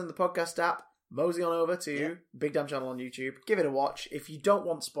listening to us in the podcast app, mosey on over to Yeah. Big Damn Channel on YouTube. Give it a watch if you don't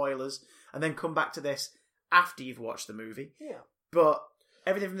want spoilers, and then come back to this after you've watched the movie. Yeah. But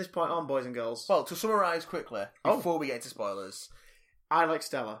everything from this point on, boys and girls, Well, to summarise quickly, before we get into spoilers, I like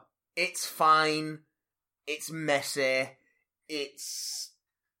Stella. it's fine, it's messy, it's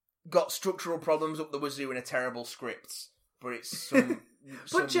got structural problems up the wazoo in a terrible script, but it's some...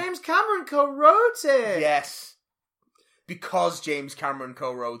 But James Cameron co-wrote it! Yes. Because James Cameron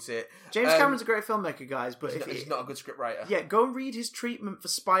co-wrote it. James Cameron's a great filmmaker, guys, but He's not a good scriptwriter. Yeah, go and read his treatment for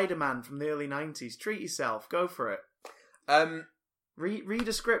Spider-Man from the early 90s. Treat yourself. Go for it. Read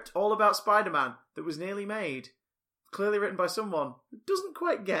a script all about Spider-Man that was nearly made. Clearly written by someone who doesn't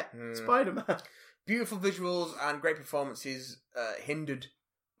quite get Spider-Man. Beautiful visuals and great performances hindered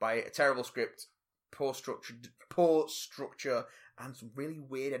by a terrible script, poor structure, and some really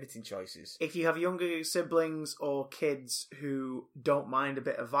weird editing choices. If you have younger siblings or kids who don't mind a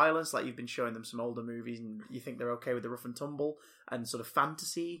bit of violence, like you've been showing them some older movies and you think they're okay with the rough and tumble and sort of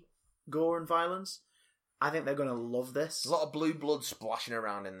fantasy gore and violence, I think they're going to love this. There's a lot of blue blood splashing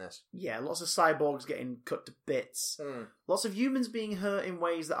around in this. Yeah, lots of cyborgs getting cut to bits. Lots of humans being hurt in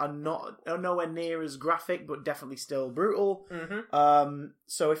ways that are nowhere near as graphic, but definitely still brutal.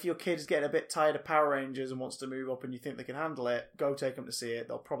 So if your kid's getting a bit tired of Power Rangers and wants to move up and you think they can handle it, go take them to see it.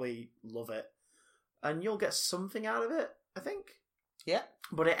 They'll probably love it. And you'll get something out of it, I think. Yeah.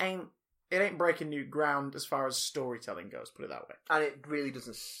 But it ain't breaking new ground as far as storytelling goes, put it that way. And it really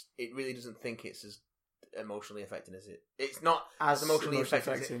doesn't think it's as emotionally affecting as it. It's not as emotionally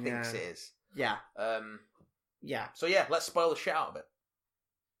affecting as it thinks it is. Yeah. Yeah. So yeah, let's spoil the shit out of it.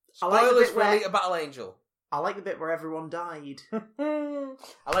 I like the Spoilers bit for where- Alita Battle Angel. I like the bit where everyone died.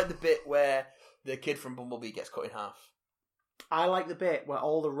 I like the bit where the kid from Bumblebee gets cut in half. I like the bit where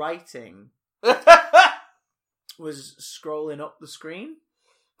all the writing was scrolling up the screen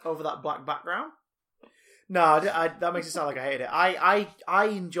over that black background. No, that makes it sound like I hated it. I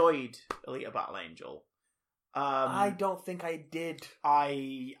enjoyed Alita Battle Angel. I don't think I did.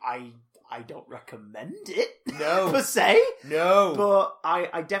 I don't recommend it. No. Per se. No. But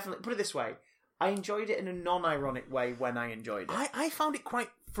I definitely, put it this way, I enjoyed it in a non-ironic way when I enjoyed it. I found it quite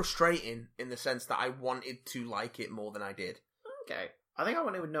frustrating in the sense that I wanted to like it more than I did. Okay. I think I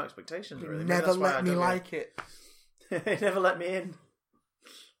went in with no expectations, really. Maybe Never that's why I let me dug like it. It never let me in.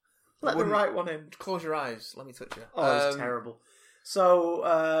 Let the Wouldn't- right one in. Close your eyes. Let me touch you. Oh, it's terrible. So,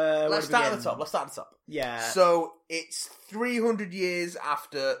 Let's start at the top. Yeah. So, it's 300 years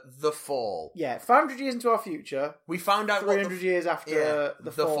after The Fall. Yeah, 500 years into our future. We found out 300 years after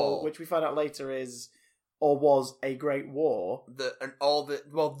the fall, which we find out later is, or was, a great war.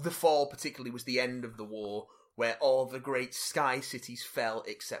 The Fall particularly was the end of the war, where all the great sky cities fell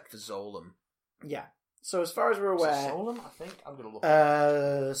except for Zolom. Yeah. So as far as we're aware... Solum, I think? I'm going to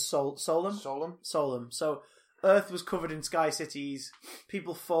look Solum? Solum. So Earth was covered in sky cities.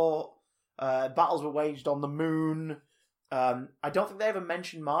 People fought. Battles were waged on the moon. I don't think they ever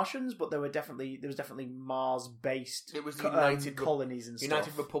mentioned Martians, but there was definitely Mars-based colonies and stuff.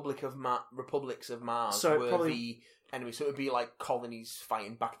 United Republics of Mars so were the enemy. So it would be like colonies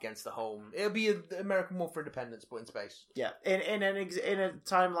fighting back against the home. It would be the American War for Independence, but in space. Yeah, in a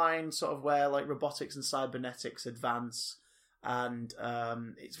timeline sort of where like robotics and cybernetics advance, and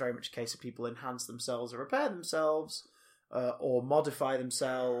it's very much a case of people enhance themselves or repair themselves or modify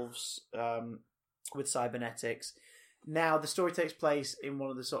themselves with cybernetics. Now, the story takes place in one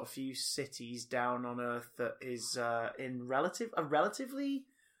of the sort of few cities down on Earth that is in a relatively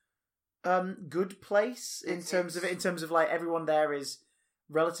good place in terms of like everyone there is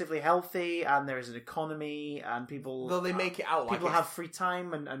relatively healthy and there is an economy and people. Though they make it out like people have free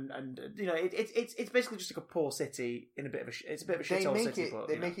time and you know it's basically just like a poor city in a bit of a shithole city.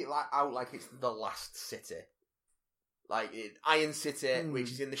 They make it out like it's the last city, like Iron City,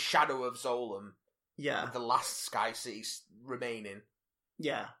 which is in the shadow of Zolom. Yeah, the last sky cities remaining.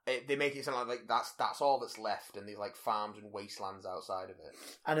 Yeah, they make it sound like that's all that's left, and there's like farms and wastelands outside of it.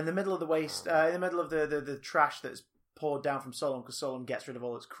 And in the middle of the waste, in the middle of the trash that's poured down from Solom, because Solom gets rid of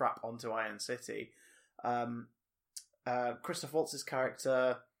all its crap onto Iron City. Christoph Waltz's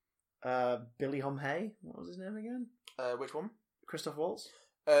character, Billy Humhay, what was his name again? Which one? Christoph Waltz.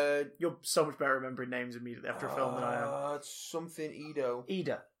 You're so much better remembering names immediately after a film than I am. Something Edo.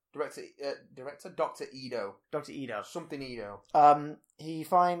 Ida. Director Dr. Edo. Dr. Edo. Something Edo. He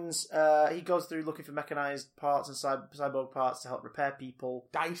finds he goes through looking for mechanized parts and cyborg parts to help repair people.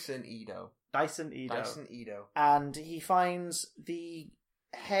 Dyson Edo. And he finds the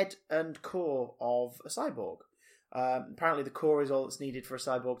head and core of a cyborg. Apparently the core is all that's needed for a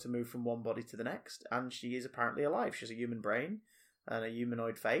cyborg to move from one body to the next, and she is apparently alive. She has a human brain and a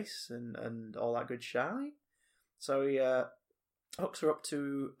humanoid face and all that good shine. So he hooks her up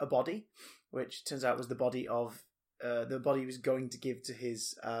to a body, which turns out was the body he was going to give to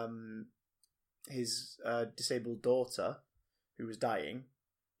his disabled daughter, who was dying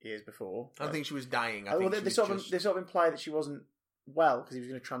years before. I don't think she was dying. They sort of imply that she wasn't well because he was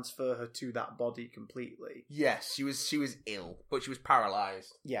going to transfer her to that body completely. Yes, she was ill, but she was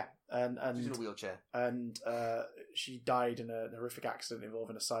paralysed. Yeah, and she's in a wheelchair, and she died in a horrific accident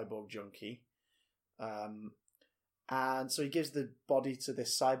involving a cyborg junkie. And so he gives the body to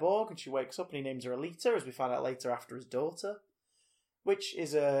this cyborg, and she wakes up, and he names her Alita, as we find out later, after his daughter, which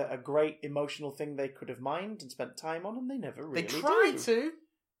is a great emotional thing they could have mined and spent time on, and they never really do. They try to.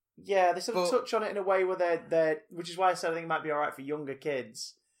 Yeah, they sort of touch on it in a way where they're which is why I said I think it might be alright for younger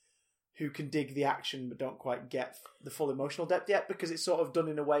kids who can dig the action but don't quite get the full emotional depth yet, because it's sort of done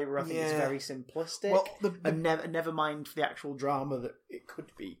in a way where I think it's very simplistic, and never mind for the actual drama that it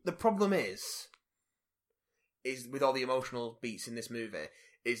could be. The problem is with all the emotional beats in this movie,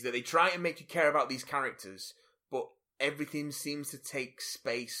 is that they try to make you care about these characters, but everything seems to take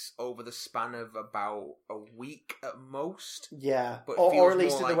space over the span of about a week at most. Yeah, but or at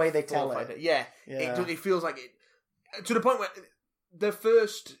least in the way they tell it. Yeah. It feels like it, to the point where the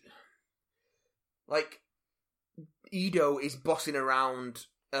first, like, Edo is bossing around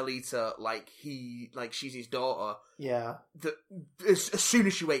Alita like she's his daughter. Yeah. As soon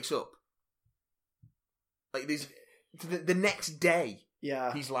as she wakes up. Like, the next day,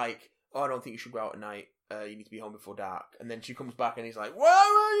 he's like, "Oh, I don't think you should go out at night. You need to be home before dark." And then she comes back and he's like, "Why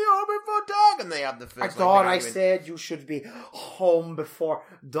are you home before dark?" And they had the first. I thought I said you should be home before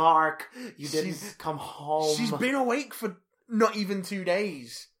dark. You didn't come home. She's been awake for not even 2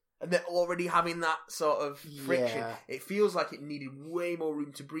 days. And they're already having that sort of friction. Yeah. It feels like it needed way more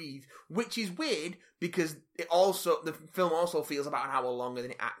room to breathe, which is weird because the film also feels about an hour longer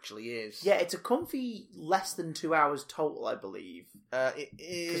than it actually is. Yeah, it's a comfy less than 2 hours total, I believe. It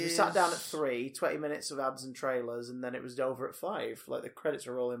is... Because we sat down at 3, 20 minutes of ads and trailers, and then it was over at 5. Like, the credits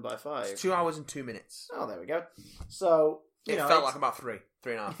were rolling by 5. It's 2 hours and 2 minutes. Oh, there we go. So, it felt like about 3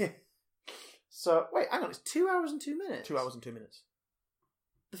 and a half. So, wait, hang on, it's 2 hours and 2 minutes? 2 hours and 2 minutes.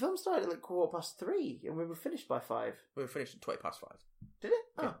 The film started at like 3:15, and we were finished by 5. We were finished at 5:20. Did it?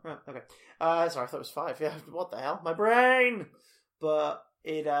 Oh, right, okay. Sorry, I thought it was 5. Yeah, what the hell? My brain! But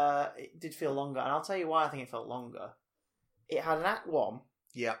it did feel longer, and I'll tell you why I think it felt longer. it had an Act 1,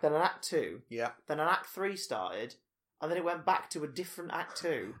 Yeah. then an Act 2, Yeah. then an Act 3 started, and then it went back to a different Act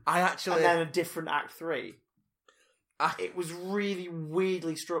 2, I actually... and then a different Act 3. I- It was really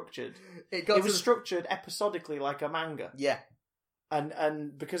weirdly structured. It Was structured episodically like a manga. Yeah.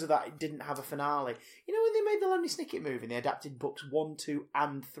 And because of that, it didn't have a finale. You know when they made the Lemony Snicket movie and they adapted books 1, 2,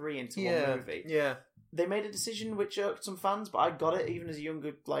 and 3 into one movie? Yeah. They made a decision which irked some fans, but I got it even as a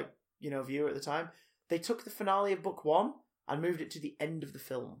younger, viewer at the time. They took the finale of book 1 and moved it to the end of the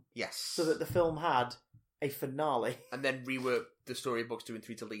film, Yes. so that the film had a finale. And then rework the story of books 2 and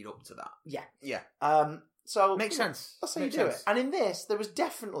 3 to lead up to that. Yeah. Yeah. So Makes sense. That's how you Makes do sense. it. And in this, there was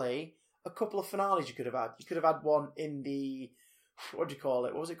definitely a couple of finales you could have had. You could have had one in the, what do you call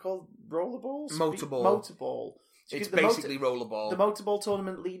it? What was it called? Rollerball? Motorball. Motorball. So It's the basically rollerball. The motorball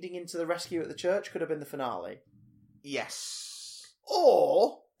tournament leading into the rescue at the church could have been the finale. Yes.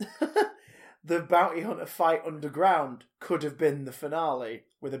 Or the bounty hunter fight underground could have been the finale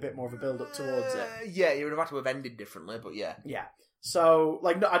with a bit more of a build-up towards it. Yeah, you would have had to have ended differently, but yeah. Yeah. So,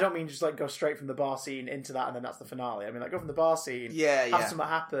 no, I don't mean just go straight from the bar scene into that and then that's the finale. I mean, go from the bar scene, Yeah, have yeah. something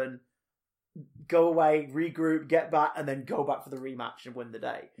happen, go away, regroup, get back, and then go back for the rematch and win the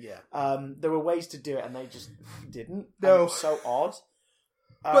day. Yeah. There were ways to do it and they just didn't. No. And it was so odd.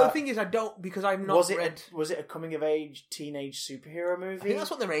 But the thing is, I don't, because I've not read... Was it a coming-of-age teenage superhero movie? I think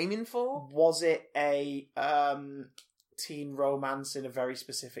that's what they're aiming for. Was it a teen romance in a very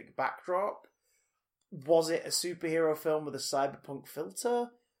specific backdrop? Was it a superhero film with a cyberpunk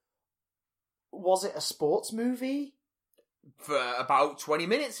filter? Was it a sports movie? For about 20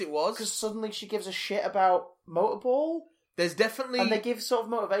 minutes it was. Because suddenly she gives a shit about motorball, There's definitely... and they give sort of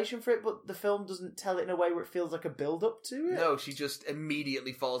motivation for it, but the film doesn't tell it in a way where it feels like a build-up to it. No, she just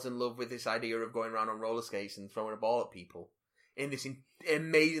immediately falls in love with this idea of going around on roller skates and throwing a ball at people. In this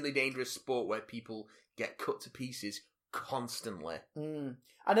amazingly dangerous sport where people get cut to pieces constantly. Mm.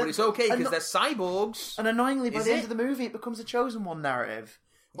 But it's okay because they're cyborgs. And annoyingly, by Is the it? end of the movie, it becomes a Chosen One narrative.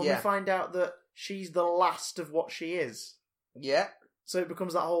 When we find out that she's the last of what she is. Yeah. So it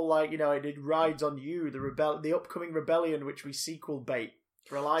becomes that whole, it rides on you, the upcoming rebellion, which we sequel bait,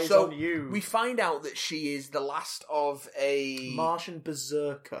 relies on you. We find out that she is the last of a... Martian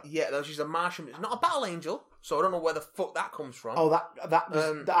berserker. Yeah, though she's a Martian. It's not a battle angel, so I don't know where the fuck that comes from. Oh,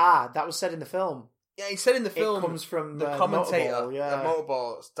 that was said in the film. Yeah, he said in the film... It comes from the commentator. Motorball, yeah. The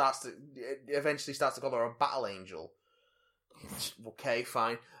Motorball eventually starts to call her a battle angel. Okay,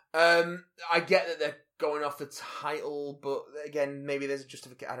 fine. I get that they're going off the title, but again, maybe there's a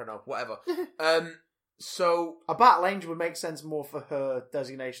justification. I don't know. Whatever. So a battle angel would make sense more for her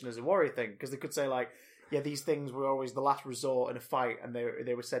designation as a warrior thing, because they could say these things were always the last resort in a fight, and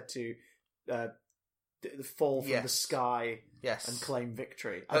they were said to fall from the sky and claim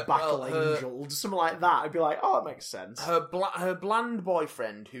victory. A battle angel, just something like that. I'd be like, oh, that makes sense. Her bland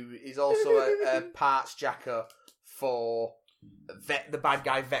boyfriend, who is also a parts jacker for the bad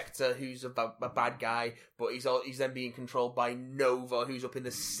guy Vector, who's a bad guy, but he's then being controlled by Nova, who's up in the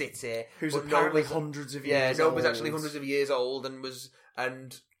city, who's but apparently hundreds of years old. Nova's actually hundreds of years old and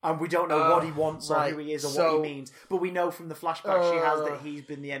we don't know what he wants or who he is or what he means. But we know from the flashback she has that he's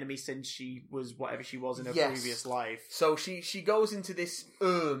been the enemy since she was whatever she was in her previous life. So she goes into this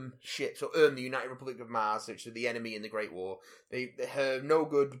ship. So the United Republic of Mars, which are the enemy in the Great War. Her no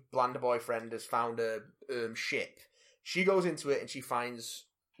good bland boyfriend has found a ship. She goes into it and she finds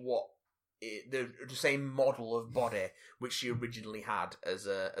the same model of body which she originally had as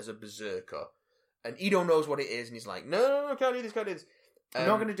a berserker. And Ido knows what it is, and he's like, no, can't do this. I'm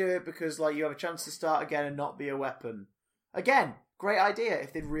not going to do it because you have a chance to start again and not be a weapon. Again, great idea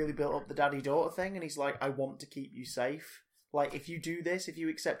if they'd really built up the daddy-daughter thing, and he's like, I want to keep you safe. If you do this, if you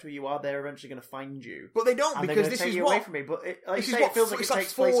accept who you are, they're eventually going to find you. But they don't, and because this is is away from me. But it feels like it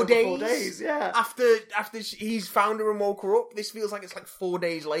takes 4 place over days. 4 days. Yeah. After he's found her and woke her up, this feels like it's 4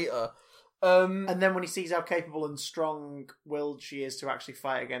 days later. And then when he sees how capable and strong-willed she is to actually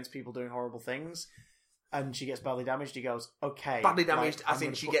fight against people doing horrible things, and she gets badly damaged, he goes, okay. Badly damaged, as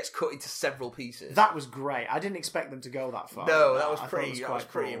in she gets cut into several pieces. That was great. I didn't expect them to go that far. No, that was I pretty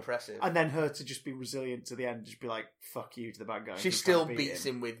cool. impressive. And then her to just be resilient to the end, just be like, fuck you to the bad guy. She still beats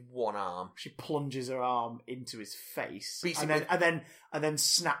him with one arm. She plunges her arm into his face. Beats and then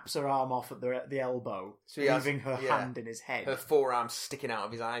snaps her arm off at the elbow, so leaving her hand in his head. Her forearm sticking out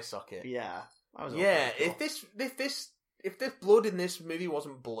of his eye socket. Yeah. That was cool. If this blood in this movie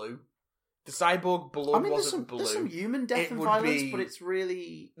wasn't blue, the cyborg blood wasn't blue. There's some human death and violence, but it's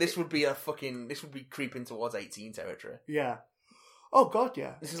really... This would be creeping towards 18 territory. Yeah. Oh, God,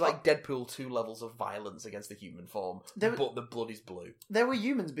 yeah. This is like Deadpool 2 levels of violence against the human form, but the blood is blue. There were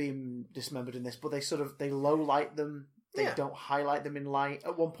humans being dismembered in this, but they low-light them They don't highlight them in light.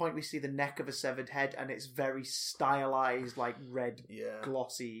 At one point, we see the neck of a severed head, and it's very stylized, like red,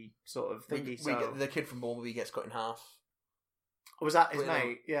 glossy sort of thingy. We get, the kid from Bumblebee gets cut in half. Was that his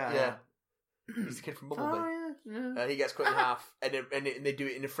mate? Yeah. He's the kid from Bumblebee. Oh, yeah. He gets cut in half, and they do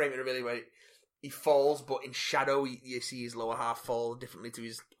it in a frame in a really way. He falls, but in shadow, you see his lower half fall differently to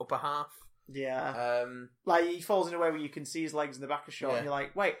his upper half. Yeah. Like, he falls in a way where you can see his legs in the back of shot, and you're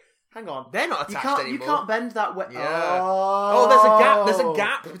like, wait, hang on. They're not attached anymore. You can't bend that way. Yeah. Oh, there's a gap. There's a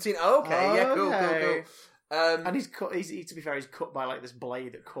gap between... Cool. And he's cut. To be fair, he's cut by like this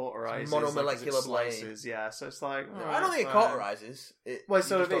blade that cauterizes, monomolecular blade. Yeah, so it's like I don't think it cauterizes. It's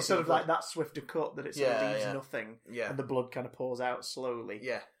sort of like that swifter cut that it sort of leaves nothing, and the blood kind of pours out slowly.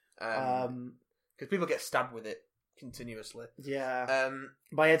 Yeah, because people get stabbed with it continuously. Yeah,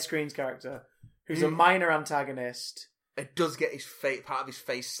 by Ed Skrein's character, who's a minor antagonist. It does get his part of his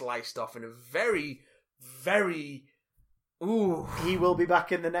face sliced off in a very, very. Ooh. He will be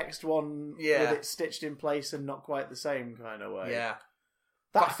back in the next one with it stitched in place and not quite the same kind of way. Yeah.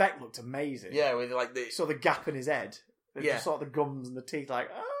 That effect looked amazing. Yeah, with like the gap in his head. Just sort of the gums and the teeth like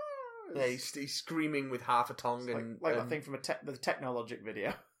yeah, he's screaming with half a tongue and like that thing from the Technologic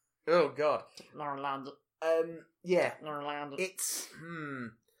video. Oh god. Yeah. It's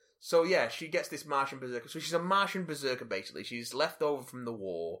So yeah, she gets this Martian berserker. So she's a Martian berserker basically. She's left over from the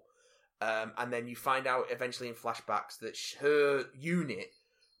war. And then you find out eventually in flashbacks that her unit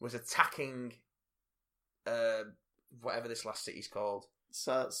was attacking whatever this last city's called.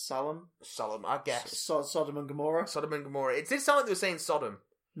 Sodom, I guess. Sodom and Gomorrah. It did sound like they were saying Sodom.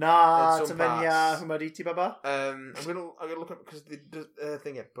 Nah, Tamenya Humaditi Baba. I'm gonna look up because the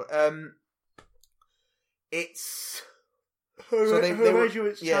thing here, but it's her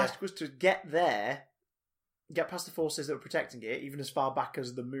original task was to get past the forces that were protecting it, even as far back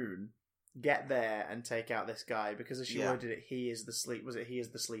as the moon. Get there and take out this guy because, as she worded it, he is the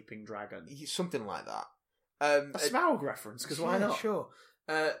sleeping dragon. Something like that. A Smaug reference, because why not? Sure.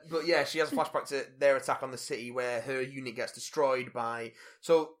 But yeah, she has a flashback to their attack on the city where her unit gets destroyed by.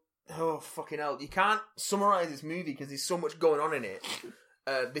 So, oh fucking hell! You can't summarize this movie because there's so much going on in it.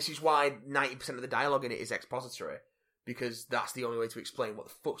 This is why 90% of the dialogue in it is expository. Because that's the only way to explain what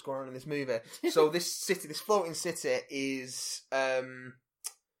the fuck's going on in this movie. So this floating city is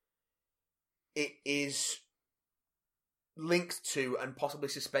it is linked to and possibly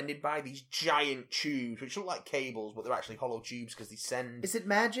suspended by these giant tubes, which look like cables, but they're actually hollow tubes because they send. Is it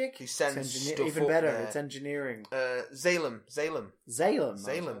magic? They send stuff even better. It's engineering. Zalem. Something.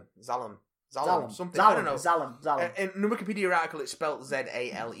 I don't know. Zalem. In the Wikipedia article, it's spelled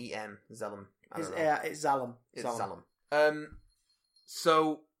Zalen. Zalem. It's Zalem. It's Zalem.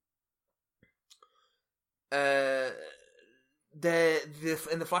 So, in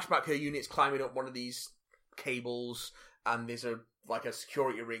the flashback, her unit's climbing up one of these cables, and there's a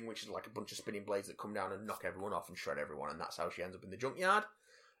security ring, which is like a bunch of spinning blades that come down and knock everyone off and shred everyone, and that's how she ends up in the junkyard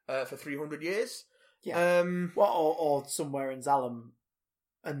for 300 years. Yeah. Or somewhere in Zalem,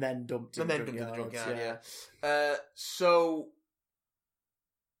 and then dumped in the junkyard. Yeah.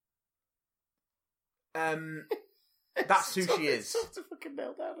 That's who she is. That's a fucking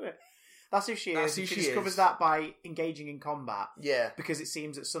nail down, isn't it? That's who she is. She discovers that by engaging in combat. Yeah. Because it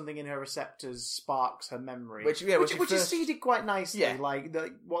seems that something in her receptors sparks her memory. Which is seeded quite nicely. Yeah. Like,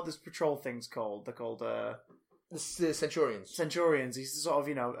 what this patrol thing's called. They're called... the Centurions. Centurions. He's sort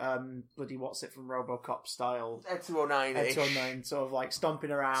of, bloody what's it from RoboCop style. Ed 209-ish. Ed 209, sort of like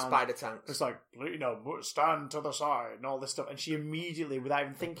stomping around. Spider tanks. It's like, stand to the side and all this stuff. And she immediately, without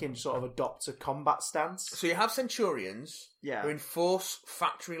even thinking, sort of adopts a combat stance. So you have Centurions who enforce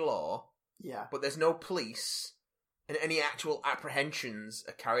factory law. Yeah. But there's no police, and any actual apprehensions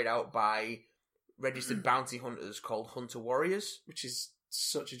are carried out by registered bounty hunters called Hunter Warriors. Which is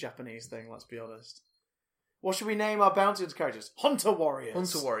such a Japanese thing, let's be honest. What should we name our bounty hunter characters? Hunter Warriors.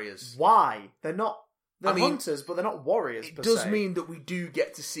 Hunter Warriors. Why? They're hunters, but they're not warriors, It does mean that we do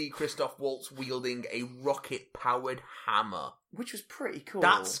get to see Christoph Waltz wielding a rocket-powered hammer. Which was pretty cool.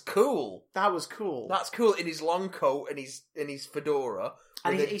 That's cool. That was cool. That's cool in his long coat and his fedora.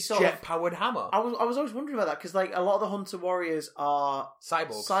 And he's jet-powered hammer. I was always wondering about that, because a lot of the Hunter Warriors are...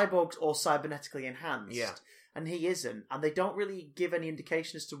 Cyborgs or cybernetically enhanced. Yeah. And he isn't. And they don't really give any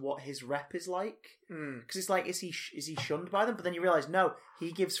indication as to what his rep is like. Because it's like, is he shunned by them? But then you realise, no,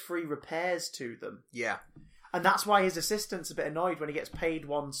 he gives free repairs to them. Yeah. And that's why his assistant's a bit annoyed when he gets paid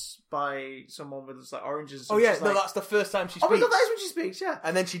once by someone with oranges. Oh yeah, that's the first time she speaks. Oh my god, that is when she speaks, yeah.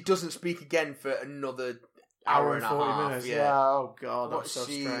 And then she doesn't speak again for another hour and 40 minutes. Yeah. Oh god, that's so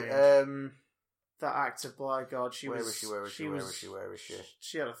strange. That actor, by God, Where is she?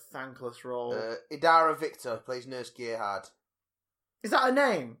 She had a thankless role. Idara Victor plays Nurse Gerhard. Is that her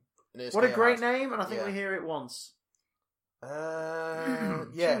name? Nurse What a Gerhard. great name, and I think Yeah. we hear it once.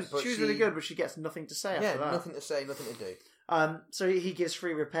 Yeah, she was really good, but she gets nothing to say after that. nothing to say, nothing to do. So he gives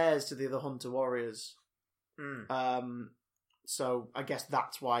free repairs to the other Hunter warriors. So I guess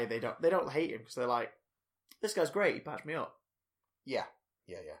that's why they don't hate him, because they're like, this guy's great, he patched me up. Yeah.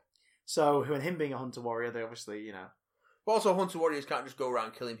 So when him being a Hunter warrior, they obviously, you know. But also, Hunter warriors can't just go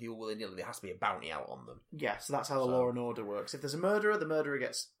around killing people willy-nilly. There has to be a bounty out on them. Yeah, so that's how the law and order works. If there's a murderer, the murderer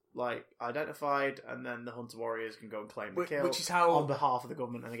gets identified, and then the Hunter warriors can go and claim the kill, which is how on behalf of the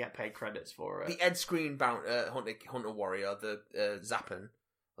government, and they get paid credits for it. the Ed Screen Hunter warrior, the Zappen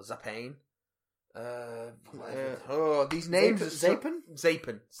or Zapane. These names Zapen?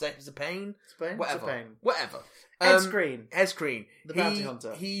 Zapane, whatever. Zapane. Whatever. Ed Screen, Ed Screen, the bounty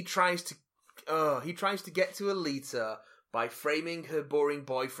hunter. He tries to get to Alita by framing her boring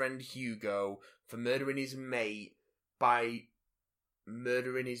boyfriend Hugo for murdering his mate by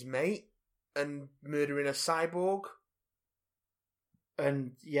murdering his mate and murdering a cyborg.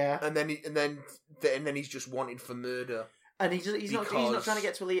 And yeah, and then he's just wanted for murder. And he's not trying to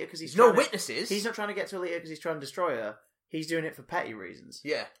get to Alita because he's no witnesses. He's not trying to get to Alita because he's trying to destroy her. He's doing it for petty reasons.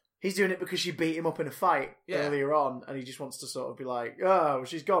 Yeah. He's doing it because she beat him up in a fight earlier on, and he just wants to sort of be like, oh,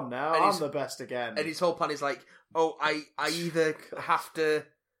 she's gone now, I'm the best again. And his whole plan is like, oh, I either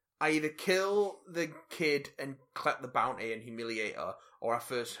kill the kid and collect the bounty and humiliate her, or I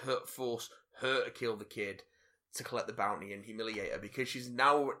first force her to kill the kid to collect the bounty and humiliate her, because she's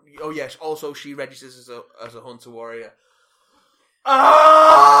now... Oh, yes, also she registers as a Hunter warrior.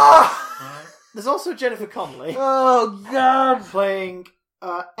 There's also Jennifer Connelly. Oh, God! Playing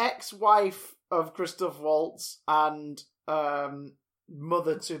ex-wife of Christoph Waltz and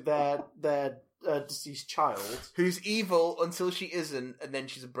mother to their deceased child. Who's evil until she isn't, and then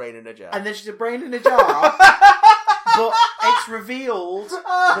she's a brain in a jar. And then she's a brain in a jar. But it's revealed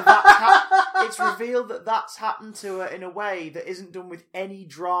that that's happened to her in a way that isn't done with any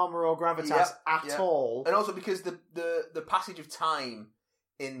drama or gravitas at all. And also because the passage of time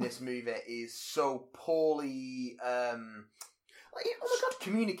in this movie is so poorly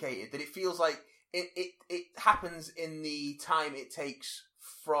communicated that it feels like it happens in the time it takes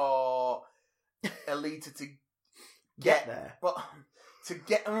for Alita to get there. Well, to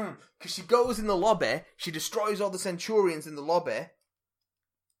get... Because she goes in the lobby, she destroys all the Centurions in the lobby,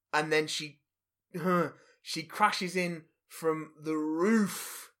 and then she crashes in from the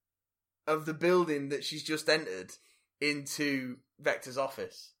roof of the building that she's just entered into Vector's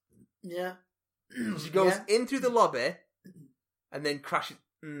office. Yeah. She goes in through the lobby, and then crashes...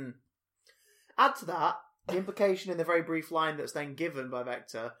 Add to that, the implication in the very brief line that's then given by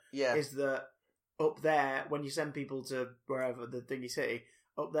Vector is that up there, when you send people to wherever, the thingy city,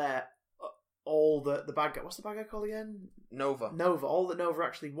 up there, all the bad guy... What's the bad guy called again? Nova. All that Nova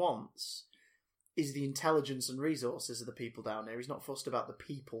actually wants is the intelligence and resources of the people down there. He's not fussed about the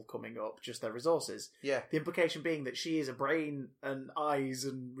people coming up, just their resources. Yeah. The implication being that she is a brain and eyes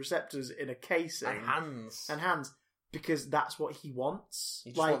and receptors in a casing. And hands. Because that's what he wants.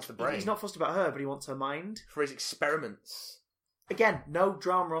 He just wants the brain. He's not fussed about her, but he wants her mind. For his experiments. Again, no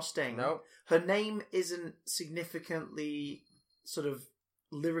drama or sting. No. Her name isn't significantly sort of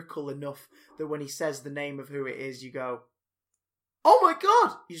lyrical enough that when he says the name of who it is, you go, oh my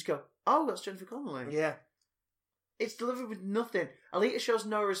God! You just go, oh, that's Jennifer Connelly. Yeah. It's delivered with nothing. Alita shows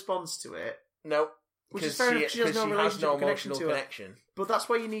no response to it. No. Which is fair enough, she has no relationship no connection emotional to connection. But that's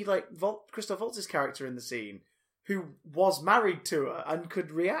why you need, like, Christoph Waltz's character in the scene, who was married to her and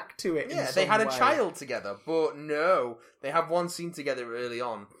could react to it in some way. They had a child together, but no. They have one scene together early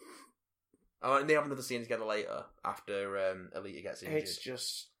on. Oh, and they have another scene together later, after Alita gets injured. It's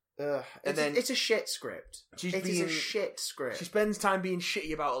just... it's a shit script. It is a shit script. She spends time being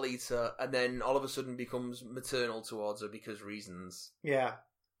shitty about Alita, and then all of a sudden becomes maternal towards her because reasons. Yeah.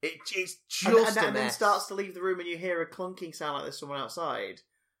 It's just a mess. And then starts to leave the room and you hear a clunking sound like there's someone outside.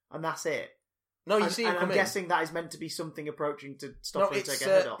 And that's it. No, you see him come in. I'm guessing that is meant to be something approaching to stop her and take her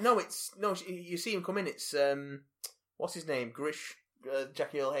head off. No, you see him come in. It's what's his name? Grish,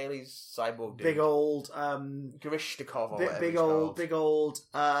 Jackie Earle Haley's cyborg dude. Big old Grishnikov or big old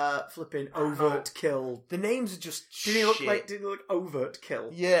flipping overt kill. The names are just Did he look overt kill?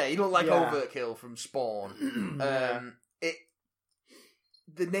 Yeah, he looked like overt kill from Spawn.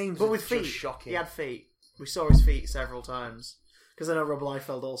 The names but are with just feet. Shocking. He had feet. We saw his feet several times. Because I know Rob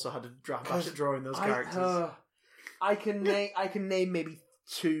Liefeld also had a bash at drawing those characters. I can name maybe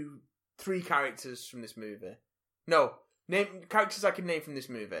 2-3 characters from this movie. No, name characters I can name from this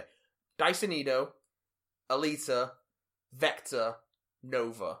movie. Dysonido, Alita, Vector,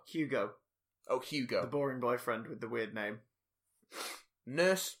 Nova. Hugo, Oh, Hugo. the boring boyfriend with the weird name.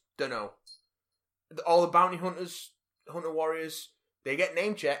 Nurse, dunno. All the bounty hunters, hunter warriors, they get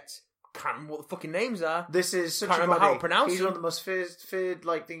name checked. Can't remember what the fucking names are. This is such Can't a remember body. how to pronounce He's them. one of the most feared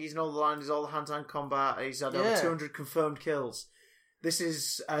like thingies in all the land. He's all the hand-to-hand combat. He's had over Yeah. 200 confirmed kills. This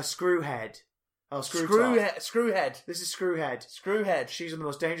is Screwhead. Oh, Screwhead. Screwhead. This is Screwhead. Screwhead. She's one of the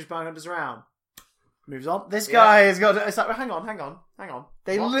most dangerous bounty hunters around. Moves on. This Yeah. guy has got. It's like, hang on.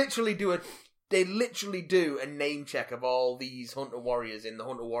 They What? literally do a name check of all these hunter warriors in the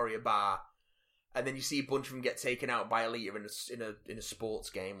Hunter Warrior bar, and then you see a bunch of them get taken out by Alita in a sports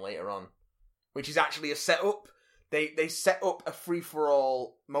game later on, which is actually a setup. They set up a free for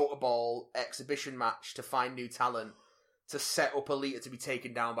all motorball exhibition match to find new talent to set up Alita to be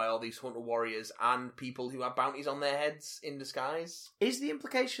taken down by all these hunter warriors and people who have bounties on their heads in disguise. Is the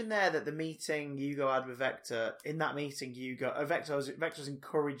implication there that the meeting Hugo had with Vector, in that meeting Vector's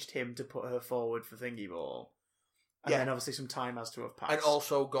encouraged him to put her forward for Thingy Ball? And Yeah. then obviously some time has to have passed. And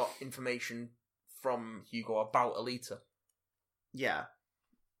also got information from Hugo about Alita. Yeah.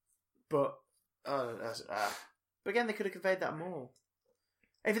 But again, they could have conveyed that more.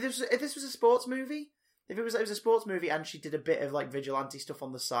 If this was a sports movie, if it was a sports movie and she did a bit of like vigilante stuff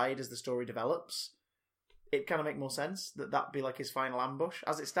on the side as the story develops, it kind of make more sense that'd be like his final ambush.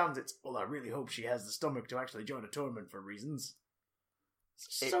 As it stands, it's I really hope she has the stomach to actually join a tournament for reasons.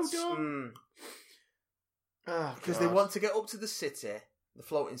 It's so dumb. Because they want to get up to the city, the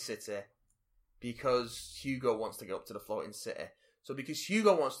floating city, because Hugo wants to get up to the floating city. So because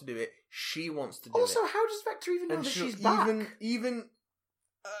Hugo wants to do it, she wants to do it. Also, how does Vector even know that she's back?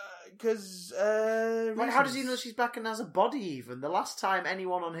 Because how does he know she's back and has a body even? The last time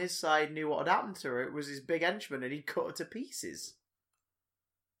anyone on his side knew what had happened to her, it was his big henchman and he'd cut her to pieces.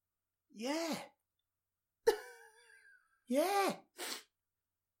 Yeah. Yeah.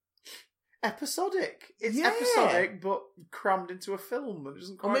 Episodic. It's Yeah. episodic, but crammed into a film that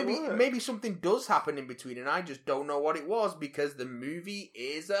doesn't Or quite work. maybe something does happen in between and I just don't know what it was because the movie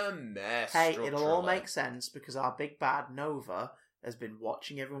is a mess. Hey, it'll all structurally. make sense because our big bad Nova has been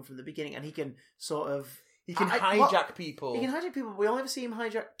watching everyone from the beginning and he can sort of... He can I- hijack people. He can hijack people, but we only ever see him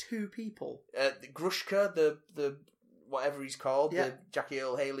hijack 2 people. Grushka, the whatever he's called, Yeah. the Jackie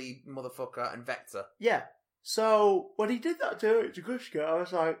Earl Haley motherfucker, and Vector. Yeah. So, when he did that to Grushka, I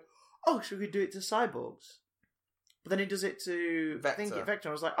was like, oh, should we do it to cyborgs? But then he does it to Vector. Vector.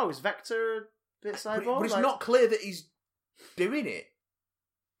 I was like, oh, is Vector a bit cyborg? But it's not clear that he's doing it.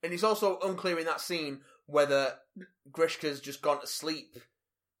 And it's also unclear in that scene whether Grishka's just gone to sleep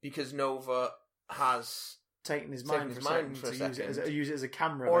because Nova has... taking his taken mind his for a mind second for a to second. use it as a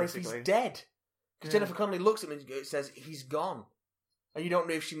camera, or basically. if he's dead. Because Yeah. Jennifer Connelly looks at him and it says, he's gone. And you don't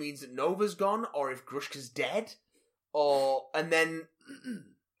know if she means that Nova's gone or if Grushka's dead. And then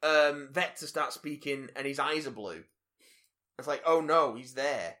Vector starts speaking and his eyes are blue. It's like, oh no, he's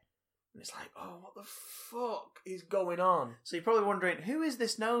there. And it's like, oh, what the fuck is going on? So you're probably wondering, who is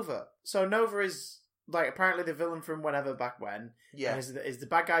this Nova? So Nova is, like, apparently the villain from whenever back when. Yeah. And is the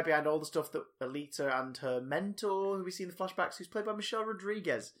bad guy behind all the stuff that Alita and her mentor, who we see in the flashbacks, who's played by Michelle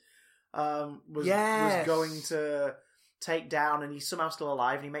Rodriguez, was going to take down, and he's somehow still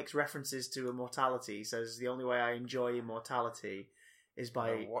alive, and he makes references to immortality. He says, the only way I enjoy immortality is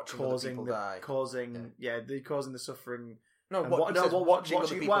by watching other people die. causing the suffering. No, And watching other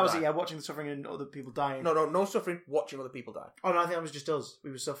people why was die. it? Yeah, watching the suffering and other people dying. No suffering, watching other people die. Oh no, I think that was just us.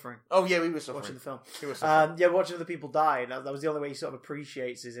 We were suffering Oh yeah, we were suffering. watching the film. We were suffering. Yeah, watching other people die. That was the only way he sort of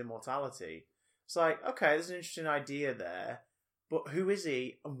appreciates his immortality. It's like, okay, there's an interesting idea there, but who is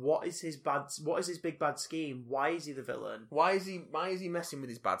he? And what is his big bad scheme? Why is he the villain? Why is he messing with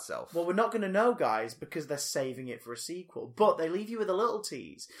his bad self? Well, we're not going to know, guys, because they're saving it for a sequel. But they leave you with a little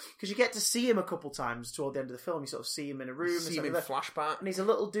tease because you get to see him a couple times toward the end of the film. You sort of see him in a room, You see him in flashback. and he's a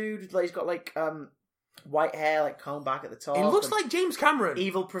little dude. Like, he's got like white hair, like combed back at the top. He looks and like James Cameron.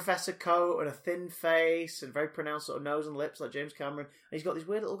 evil Professor coat and a thin face and very pronounced sort of nose and lips like James Cameron. And he's got these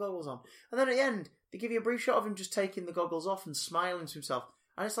weird little goggles on. And then at the end, they give you a brief shot of him just taking the goggles off and smiling to himself.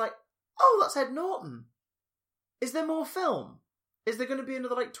 And it's like, oh, that's Ed Norton. Is there more film? Is there going to be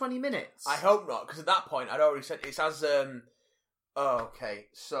another, 20 minutes? I hope not, because at that point, I'd already said it's as okay,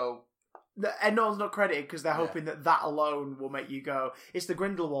 so Ed Norton's not credited because they're hoping that alone will make you go, it's the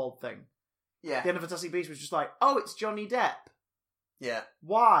Grindelwald thing. yeah, The end of Fantastic Beasts was just like, oh, it's Johnny Depp. yeah.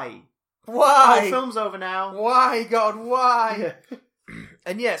 Why? Why? Oh, film's over now. Why, God? Why? Yeah.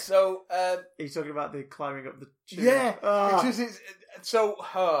 And yeah, so He's talking about the climbing up the chimney. yeah, Oh.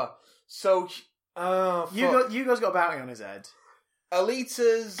 Hugo's got a bounty on his head.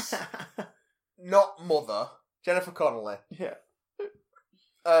 Alita's not mother, Jennifer Connelly, Yeah.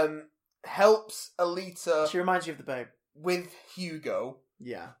 helps Alita She reminds you of the babe. with Hugo,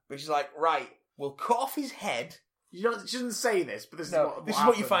 Yeah. but she's like, right, we'll cut off his head. She doesn't say this, but this is what this is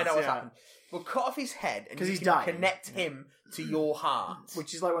what you happens, find out what's yeah. happened. We'll cut off his head and 'Cause you he's can dying. connect him to your heart.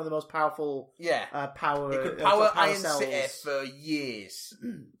 Which is like one of the most powerful Yeah. power... It could power Iron cells. City for years.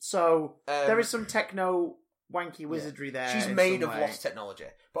 So, there Um, is some techno wanky wizardry there. She's in made some of way. lost technology,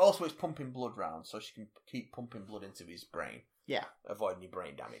 but also it's pumping blood round, so she can keep pumping blood into his brain. Yeah. Avoid any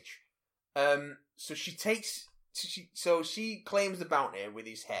brain damage. So she takes, so she claims the bounty with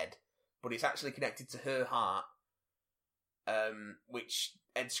his head, but it's actually connected to her heart, which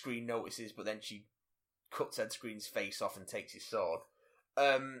Ed Screen notices, but then she cuts Ed Screen's face off and takes his sword,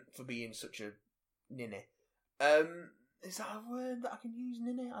 for being such a ninny. Is that a word that I can use,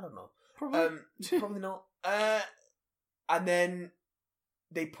 ninny? I don't know. Probably. Probably not. And then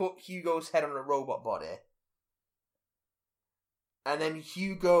they put Hugo's head on a robot body, and then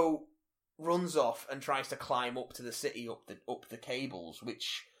Hugo runs off and tries to climb up to the city, up the cables,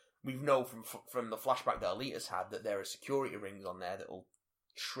 which we know from the flashback that Alita's had, that there are security rings on there that will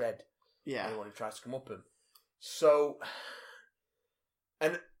shred anyone who tries to come up him. So,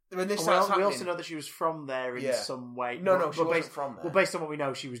 and when this starts happening, we also know that she was from there in some way. No, she wasn't from there. Well, based on what we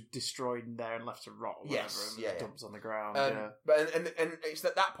know, she was destroyed in there and left to rot. Or whatever, Yes, and yeah. dumps on the ground. But and it's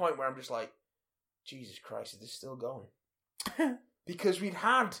at that point where I'm just like, Jesus Christ, is this still going? Because we'd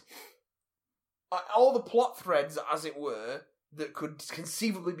had all the plot threads, as it were, that could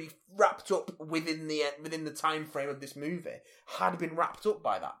conceivably be wrapped up within the time frame of this movie had been wrapped up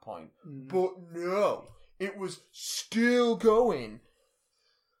by that point. But no, it was still going.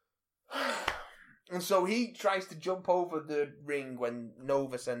 And so he tries to jump over the ring when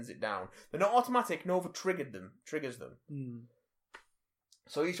Nova sends it down. They're not automatic. Nova triggers them.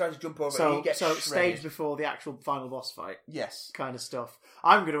 So he tries to jump over and he gets shredded. Stage before the actual final boss fight. Yes. Kind of stuff.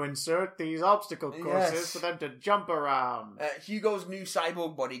 I'm going to insert these obstacle courses Yes. for them to jump around. Hugo's new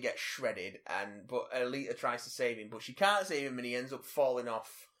cyborg body gets shredded, but Alita tries to save him, but she can't save him, and he ends up falling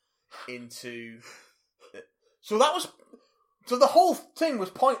off into. So the whole thing was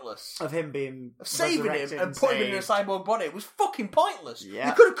pointless. Of him being Saving him resurrected and putting him in a saved. cyborg body was fucking pointless. Yeah.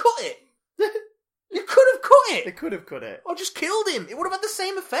 You could have cut it. You could have cut it. They could have cut it. Or just killed him. It would have had the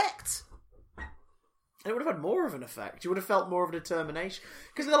same effect. It would have had more of an effect. You would have felt more of a determination.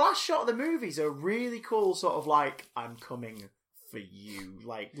 Because the last shot of the movie's a really cool sort of like, I'm coming for you,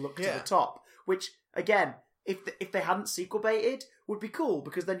 like, look to the top. Which, again, if they hadn't sequel baited, would be cool,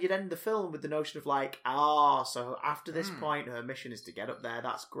 because then you'd end the film with the notion of like, so after this point, her mission is to get up there.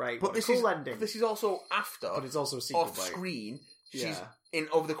 That's great. But this cool ending. This is also after. But it's also a sequel off bait. screen. She's Yeah.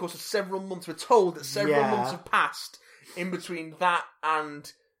 over the course of several months. We're told that several Yeah. months have passed in between that and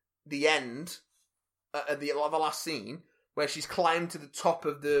the end, the last scene, where she's climbed to the top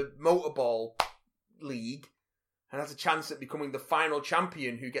of the motorball league and has a chance at becoming the final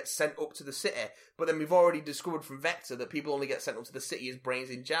champion who gets sent up to the city. But then we've already discovered from Vector that people only get sent up to the city as brains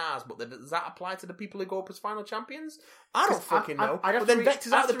in jars. But does that apply to the people who go up as final champions? I don't fucking know. But then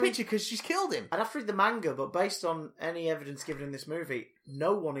Vector's out of the picture because she's killed him. I'd have to read the manga, but based on any evidence given in this movie,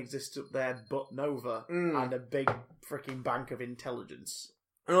 no one exists up there but Nova and a big freaking bank of intelligence.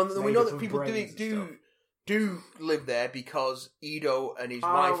 And we Made know up that of people brains and do live there because Ido and his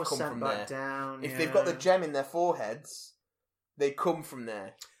Oh, wife was come sent from back there. down, If yeah. they've got the gem in their foreheads, they come from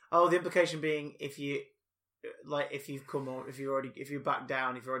there. Oh, the implication being if you're back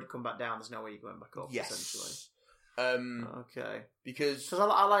down, if you already come back down, there's no way you're going back up. Yes. Essentially. Okay. Because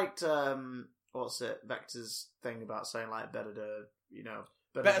I liked Vector's thing about saying like better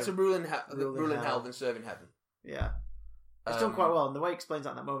to rule in hell than serve in heaven. Yeah. It's done quite well, and the way he explains that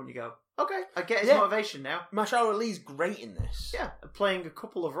in that moment, you go, okay, I get his Yeah. motivation now. Mahershala Ali's great in this. Yeah, playing a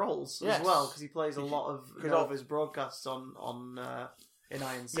couple of roles Yes. as well, because he plays a lot of Because Nova's broadcasts on in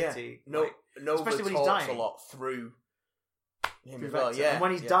Iron City. Yeah. Nova especially when he's talks dying. a lot through him through as well. Vector. Yeah. And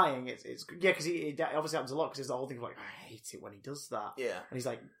when he's yeah. dying, it's because it obviously happens a lot, because there's the whole thing of like, I hate it when he does that. Yeah. And he's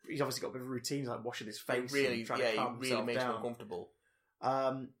obviously got a bit of a routine, like washing his face, Really, and trying to calm he really himself makes down. me uncomfortable.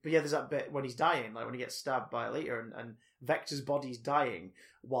 But yeah, there's that bit when he's dying, like when he gets stabbed by Alita, and Vector's body's dying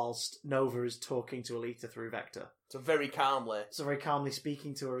whilst Nova is talking to Alita through Vector. So very calmly. So very calmly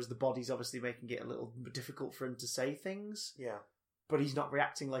speaking to her, as the body's obviously making it a little difficult for him to say things. Yeah. But he's not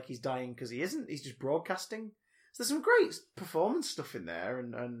reacting like he's dying because he isn't. He's just broadcasting. So there's some great performance stuff in there,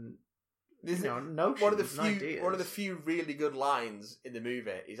 and notions, one of the few really good lines in the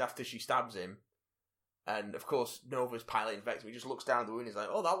movie is after she stabs him, and of course Nova's piloting Vector. He just looks down at the wound. He's like,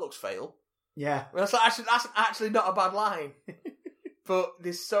 "Oh, that looks fatal." Yeah, Well, that's actually not a bad line. But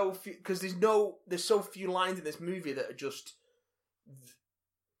there's so few because there's so few lines in this movie that are just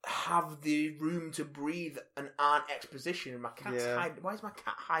have the room to breathe and aren't exposition. My cat's hiding. Why is my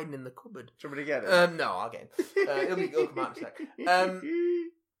cat hiding in the cupboard? Do you want me to get it? No, I'll get him. He'll come out in a sec.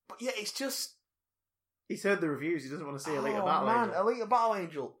 But yeah, it's just. He's heard the reviews. He doesn't want to see Alita Oh Battle man, Angel. Alita Battle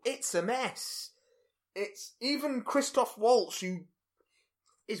Angel. It's a mess. It's even Christoph Waltz, who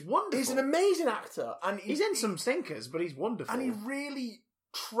He's wonderful. is an amazing actor, and He's in some stinkers, but he's wonderful. and he really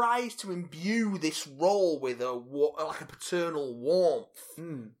tries to imbue this role with like a paternal warmth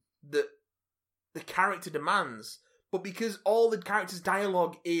that the character demands. But because all the character's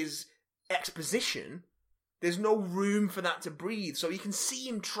dialogue is exposition, there's no room for that to breathe. So you can see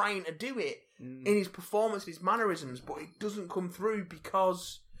him trying to do it in his performance, his mannerisms, but it doesn't come through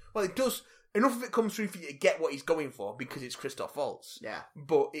because, well, it does. Enough of it comes through for you to get what he's going for because it's Christoph Waltz. Yeah.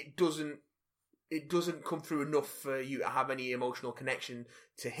 But it doesn't come through enough for you to have any emotional connection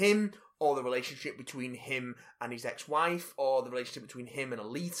to him, or the relationship between him and his ex-wife, or the relationship between him and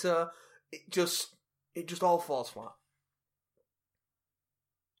Alita. It just all falls flat.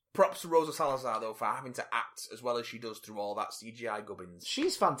 Props to Rosa Salazar, though, for having to act as well as she does through all that CGI gubbins.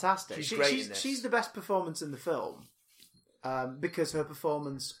 She's fantastic. She's great in this. She's the best performance in the film because her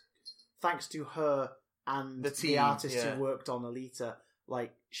performance, thanks to her and The the team, artists yeah. who worked on Alita,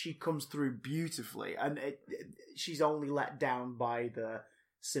 like, she comes through beautifully, and she's only let down by the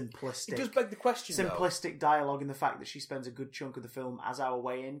simplistic. It does beg the question, simplistic dialogue and the fact that she spends a good chunk of the film as our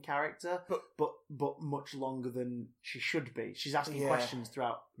way-in character, but much longer than she should be. She's asking questions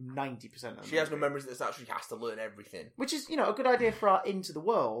throughout 90% of the She has no movie. memories at the start, she has to learn everything. Which is, a good idea for our Into the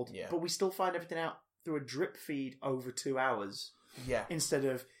World, Yeah. but we still find everything out through a drip feed over 2 hours. Yeah. Instead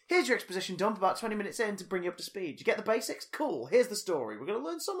of, here's your exposition dump about 20 minutes in to bring you up to speed. You get the basics? Cool. Here's the story. We're going to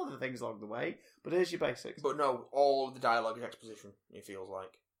learn some of the things along the way, but here's your basics. But no, all of the dialogue is exposition, it feels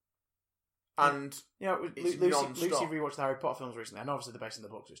like. And it's Lucy non-stop. rewatched the Harry Potter films recently, and obviously they're based on the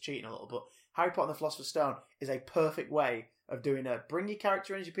books, so it's cheating a little, but Harry Potter and the Philosopher's Stone is a perfect way of doing bring your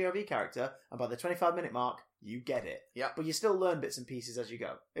character in as your POV character, and by the 25-minute mark, you get it. Yeah. But you still learn bits and pieces as you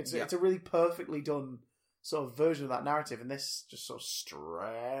go. It's Yeah. a really perfectly done sort of version of that narrative, and this just sort of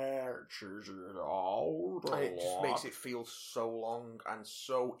stretches it out a And it just lot. makes it feel so long and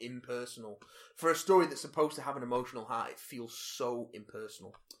so impersonal. For a story that's supposed to have an emotional heart, it feels so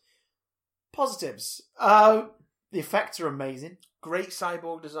impersonal. Positives. The effects are amazing. Great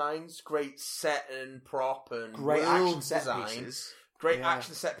cyborg designs, great set and prop and Great world action set design. pieces. Great Yeah.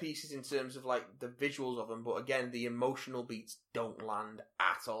 action set pieces in terms of like the visuals of them, but again, the emotional beats don't land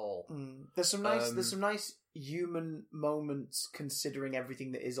at all. There's some nice human moments considering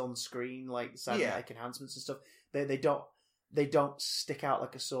everything that is on screen, like cybernetic enhancements and stuff. They don't stick out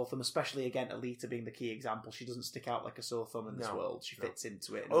like a sore thumb, especially again Alita being the key example. She doesn't stick out like a sore thumb in this world. She fits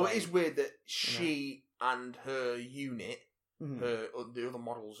into it. Although it is weird that she and her unit, the other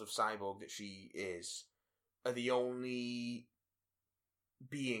models of cyborg that she is, are the only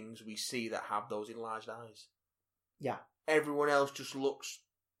beings we see that have those enlarged eyes. Yeah. Everyone else just looks.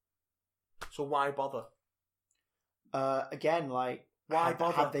 So why bother? Again, like, Why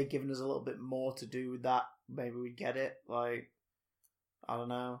bother? Had they given us a little bit more to do with that, maybe we'd get it. Like, I don't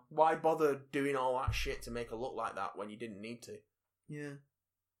know. Why bother doing all that shit to make her look like that when you didn't need to? Yeah,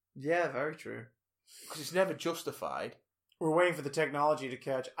 very true. Because it's never justified. We're waiting for the technology to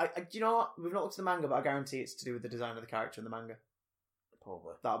catch. You know what? We've not looked at the manga, but I guarantee it's to do with the design of the character in the manga.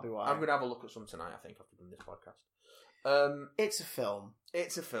 Probably. That'll be why. I'm going to have a look at some tonight, I think, after doing this podcast. It's a film.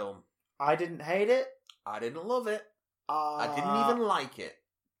 It's a film. I didn't hate it. I didn't love it. I didn't even like it.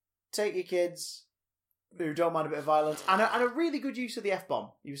 Take your kids who don't mind a bit of violence and a really good use of the F-bomb.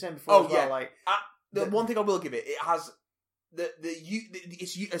 You were saying before as well, like The one thing I will give it, it has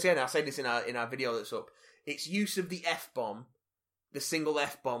it's again. I say this in our video that's up. Its use of the F-bomb, the single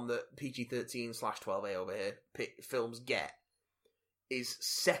F-bomb that PG-13/12A over here films get, is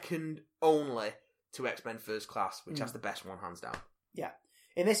second only to X-Men First Class, which has the best one hands down. Yeah.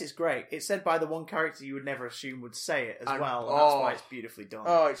 In this, it's great. It's said by the one character you would never assume would say it as And- well, and that's why it's beautifully done.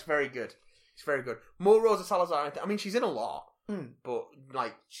 Oh, it's very good. It's very good. More Rosa Salazar. I mean, she's in a lot, but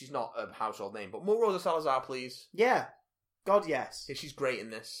like she's not a household name. But more Rosa Salazar, please. Yeah. God, yes. Yeah, she's great in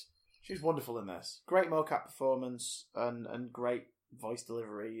this. She's wonderful in this. Great mocap performance and great voice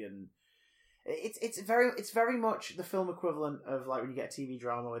delivery, and it's very much the film equivalent of like when you get a TV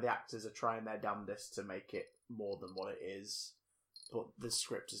drama where the actors are trying their damnedest to make it more than what it is, but the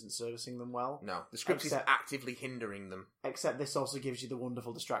script isn't servicing them well. No, the script is actively hindering them. Except this also gives you the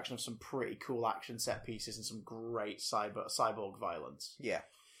wonderful distraction of some pretty cool action set pieces and some great cyborg violence. Yeah.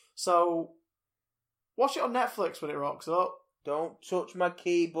 So watch it on Netflix when it rocks up. Don't touch my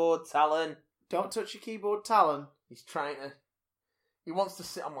keyboard, Talon. Don't touch your keyboard, Talon. He's trying to... He wants to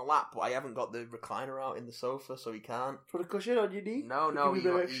sit on my lap, but I haven't got the recliner out in the sofa, so he can't. Put a cushion on your knee. No, Give me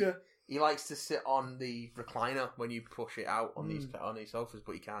a bit extra. he likes to sit on the recliner when you push it out on these sofas,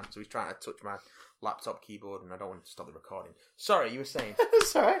 but he can't. So he's trying to touch my laptop keyboard, and I don't want to stop the recording. Sorry, you were saying.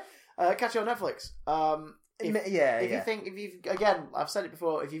 Sorry. Catch it on Netflix. If you've again, I've said it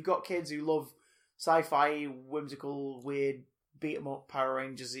before. If you've got kids who love sci-fi, whimsical, weird, beat 'em up, Power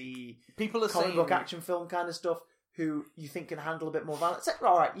Rangers-y, people are comic book action film kind of stuff, who you think can handle a bit more violence.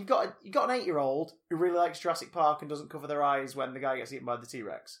 All right, you've got an 8-year-old who really likes Jurassic Park and doesn't cover their eyes when the guy gets eaten by the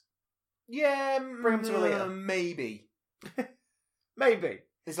T-Rex. Yeah, bring him to Alita. Maybe. Maybe.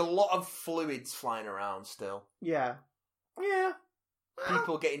 There's a lot of fluids flying around still. Yeah. Yeah.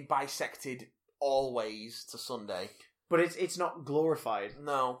 People getting bisected always to Sunday. But it's not glorified.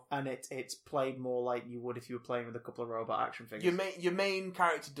 No. And it's played more like you would if you were playing with a couple of robot action figures. Your main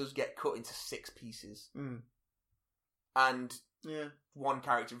character does get cut into 6 pieces. Mm. And yeah, one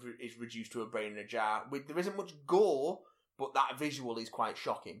character is reduced to a brain in a jar. There isn't much gore, but that visual is quite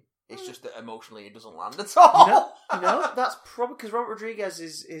shocking. It's just that emotionally it doesn't land at all. You know that's probably because Robert Rodriguez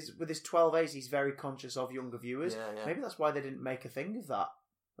is with his 12As, he's very conscious of younger viewers. Yeah. Maybe that's why they didn't make a thing of that.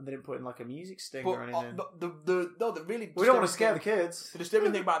 And they didn't put in like a music sting or anything. The really we don't want to scare the kids. The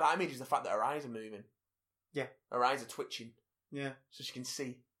disturbing thing about that image is the fact that her eyes are moving. Yeah. Her eyes are twitching. Yeah. So she can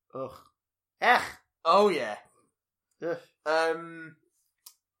see. Ugh. Ugh. Oh yeah. Ugh.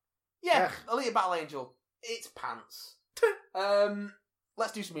 Yeah, Ugh. Alita Battle Angel. It's pants.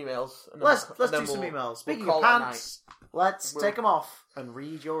 Let's do some emails. Let's do some emails. Speaking of pants, let's take them off and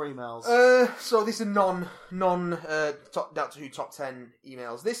read your emails. So this is non Doctor Who top 10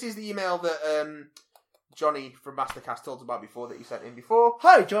 emails. This is the email that Johnny from Mastercast told us about before, that he sent in before.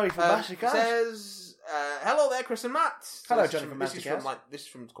 Hi, Johnny from Mastercast. Says, hello there, Chris and Matt. Hello, Johnny from Mastercast. This is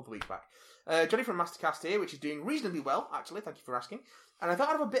from a couple of weeks back. Johnny from Mastercast here, which is doing reasonably well, actually. Thank you for asking. And I thought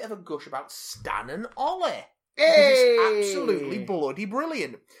I'd have a bit of a gush about Stan and Ollie. Hey! It's absolutely bloody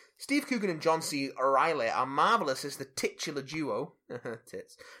brilliant. Steve Coogan and John C. Reilly are marvellous as the titular duo.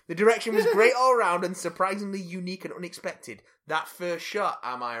 Tits. The direction was great all round and surprisingly unique and unexpected. That first shot,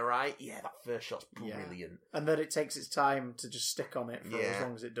 am I right? Yeah, that first shot's brilliant. Yeah. And that it takes its time to just stick on it for as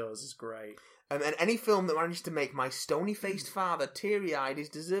long as it does is great. And any film that manages to make my stony-faced father teary-eyed is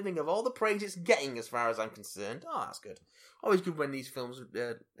deserving of all the praise it's getting, as far as I'm concerned. Oh, that's good. Always good when these films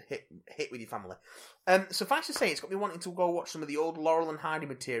hit with your family. Suffice to say, it's got me wanting to go watch some of the old Laurel and Hardy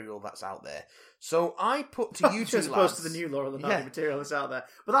material that's out there. So I put to you two lads... As opposed to the new Laurel and Hardy material that's out there.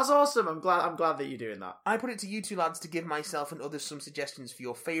 But that's awesome. I'm glad that you're doing that. I put it to you two lads to give myself and others some suggestions for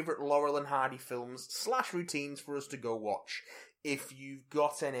your favourite Laurel and Hardy films / routines for us to go watch. If you've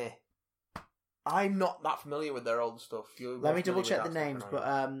got any... I'm not that familiar with their old stuff. Let me double check the names,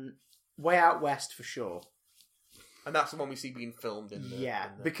 but Way Out West for sure. And that's the one we see being filmed in the...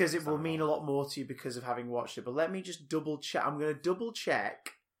 because it will mean a lot more to you because of having watched it. But let me just double check. I'm going to double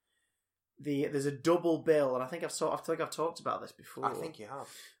check. There's a double bill, and I think I've talked about this before. I think you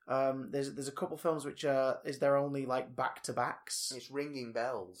have. There's a couple films which is they're only like back to backs. It's Ringing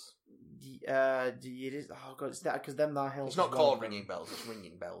Bells. It is. Oh god, it's that because Them Thar Hills. It's not called Ringing Bells. It's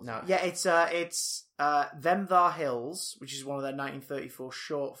Ringing Bells. No, yeah, it's Them Thar Hills, which is one of their 1934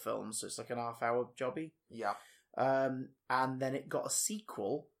 short films. So it's like an half-hour jobby. Yeah. And then it got a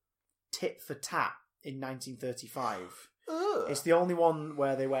sequel, Tit for Tat, in 1935. Ugh. It's the only one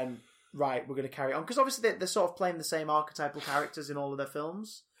where they went, right, we're going to carry on. Because obviously they're sort of playing the same archetypal characters in all of their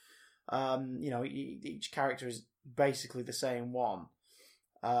films. Each character is basically the same one.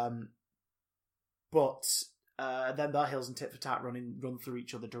 But Them Thar Hills and Tit for Tat run through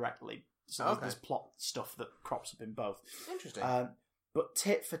each other directly. So there's plot stuff that crops up in both. Interesting. But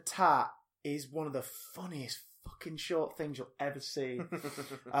Tit for Tat is one of the funniest fucking short things you'll ever see.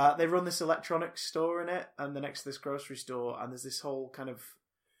 They run this electronics store in it, and the next to this grocery store, and there's this whole kind of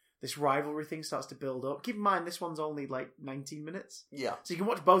this rivalry thing starts to build up. Keep in mind, this one's only like 19 minutes. Yeah. So you can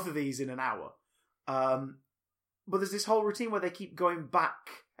watch both of these in an hour. But there's this whole routine where they keep going back.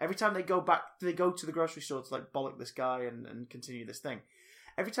 Every time they go back, they go to the grocery store to like bollock this guy and continue this thing.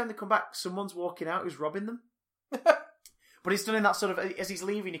 Every time they come back, someone's walking out who's robbing them. But it's done in that sort of, as he's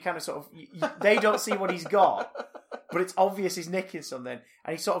leaving, you kind of sort of, they don't see what he's got, but it's obvious he's nicking something,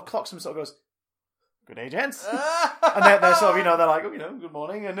 and he sort of clocks them and sort of goes, good day, gents. And they're sort of, they're like, good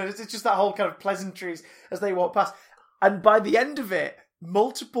morning, and it's just that whole kind of pleasantries as they walk past. And by the end of it,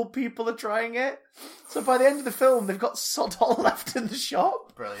 multiple people are trying it. So by the end of the film, they've got sod all left in the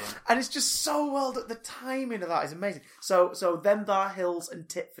shop. Brilliant. And it's just so well done. The timing of that is amazing. So Them Thar Hills and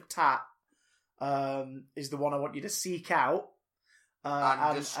Tit for Tat is the one I want you to seek out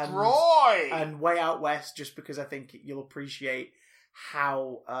and destroy! and Way Out West, just because I think you'll appreciate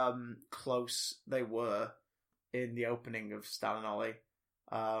how close they were in the opening of Stan and Ollie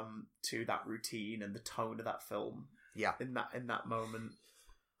to that routine and the tone of that film. Yeah. In that moment.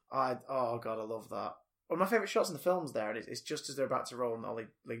 Oh god, I love that. One of my favourite shots in the film's there, and it's just as they're about to roll, and Ollie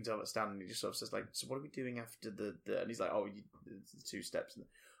leans over at Stan, and he just sort of says, like, so what are we doing after the and he's like, it's the 2 steps.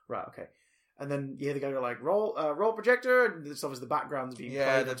 Right, okay. And then you hear the guy go, like, roll projector, and it's obviously the background's being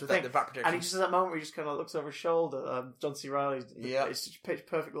played. The back projection. And he just has that moment where he just kind of looks over his shoulder. John C. Reilly, yeah. It's such a pitch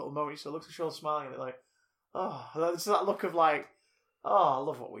perfect little moment. He sort of looks at his shoulder, smiling, and it's like, oh, it's that look of like, oh, I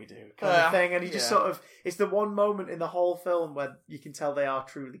love what we do, kind of thing. And he just sort of, it's the one moment in the whole film where you can tell they are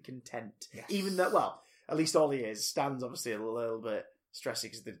truly content. Yes. Even though, well, at least Ollie is. Stan's obviously a little bit stressy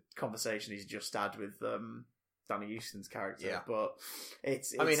because the conversation he's just had with Danny Houston's character. Yeah. But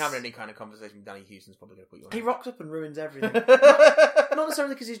it's I mean, having any kind of conversation with Danny Houston's probably going to put you on. He rocks up and ruins everything. Not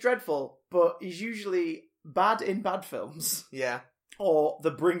necessarily because he's dreadful, but he's usually bad in bad films. Yeah. Or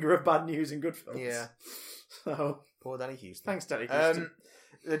the bringer of bad news in good films. Yeah. So... Poor Danny Houston. Thanks, Danny Houston.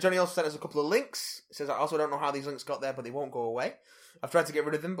 Johnny also sent us a couple of links. He says, I also don't know how these links got there, but they won't go away. I've tried to get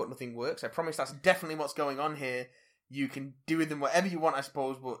rid of them, but nothing works. I promise that's definitely what's going on here. You can do with them whatever you want, I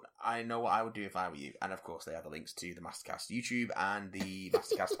suppose, but I know what I would do if I were you. And of course, they are the links to the Mastercast YouTube and the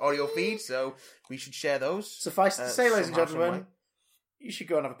Mastercast audio feed, so we should share those. Suffice to say, ladies and gentlemen, you should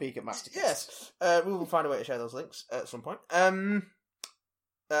go and have a peek at Mastercast. Yes, we will find a way to share those links at some point.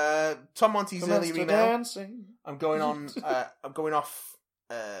 Tom Monty's earlier email. Dancing. I'm going off.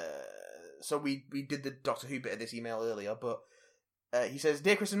 So we did the Doctor Who bit of this email earlier, but he says,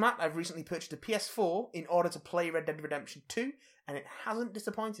 Dear Chris and Matt, I've recently purchased a PS4 in order to play Red Dead Redemption 2, and it hasn't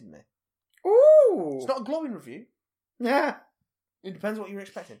disappointed me. Ooh! It's not a glowing review. Yeah. It depends what you're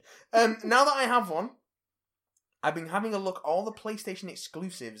expecting. Now that I have one, I've been having a look all the PlayStation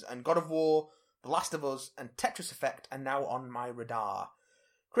exclusives, and God of War, The Last of Us, and Tetris Effect are now on my radar.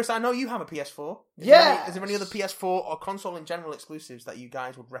 Chris, I know you have a PS4. Is there any other PS4 or console in general exclusives that you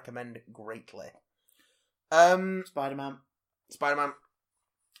guys would recommend greatly? Spider-Man.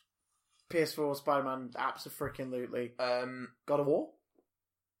 PS4, Spider-Man, abso-freaking-lutely. God of War?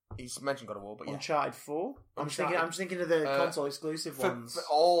 He's mentioned God of War, but yeah. Uncharted 4? I'm just thinking of the console exclusive ones. For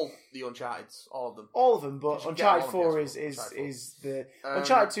all the Uncharteds, all of them. All of them, but Uncharted 4 is the...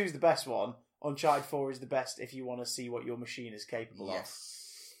 Uncharted 2 is the best one. Uncharted 4 is the best if you want to see what your machine is capable of.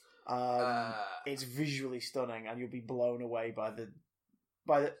 It's visually stunning, and you'll be blown away by the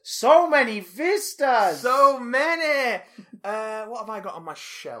so many vistas. So many. What have I got on my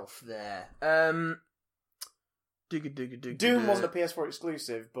shelf there? Doom wasn't a PS4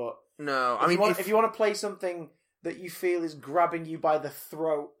 exclusive, but no. If you want to play something that you feel is grabbing you by the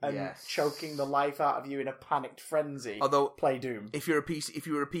throat and choking the life out of you in a panicked frenzy, play Doom. If you were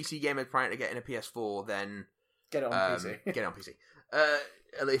a PC gamer trying to get in a PS4, then get it on PC. Get it on PC.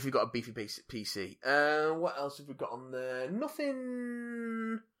 If you've got a beefy PC. What else have we got on there?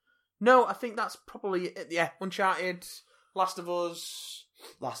 Nothing. No, I think that's probably it. Yeah, Uncharted, Last of Us,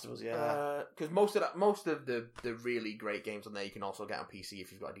 yeah. Because most of the really great games on there you can also get on PC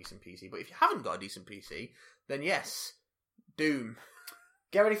if you've got a decent PC. But if you haven't got a decent PC, then yes, Doom.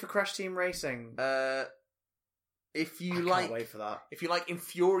 Get ready for Crash Team Racing. If you can't wait for that. If you like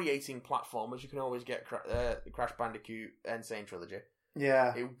infuriating platformers, you can always get Crash Bandicoot Insane Trilogy.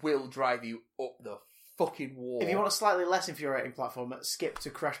 Yeah. It will drive you up the fucking wall. If you want a slightly less infuriating platform, skip to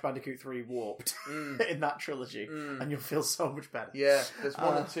Crash Bandicoot 3 Warped in that trilogy, and you'll feel so much better. Yeah, there's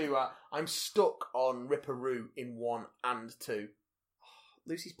 1 and 2. I'm stuck on Ripperoo in 1 and 2.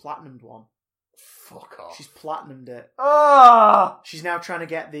 Lucy's platinumed 1. Fuck off. She's platinumed it. Ah! She's now trying to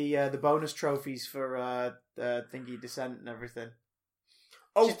get the bonus trophies for Thingy Descent and everything.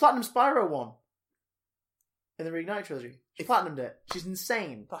 Oh, she's platinumed Spyro 1 in the Reignite trilogy. She platinumed it. She's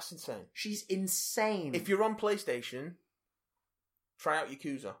insane. That's insane. She's insane. If you're on PlayStation, try out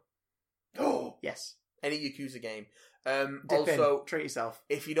Yakuza. Oh, yes. Any Yakuza game. Treat yourself.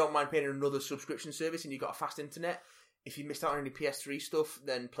 If you don't mind paying another subscription service and you've got a fast internet, if you missed out on any PS3 stuff,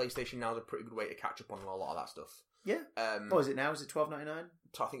 then PlayStation now is a pretty good way to catch up on a lot of that stuff. Yeah. What is it now? Is it $12.99?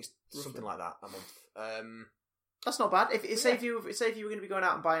 I think it's something like that a month. That's not bad. Say if you were going to be going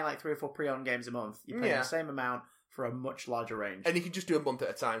out and buying like 3 or 4 pre-owned games a month, you're paying the same amount for a much larger range. And you can just do a month at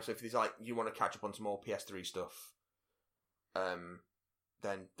a time. So if there's like you want to catch up on some more PS3 stuff,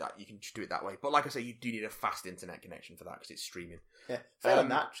 then that you can just do it that way. But like I say, you do need a fast internet connection for that because it's streaming. Yeah. Failing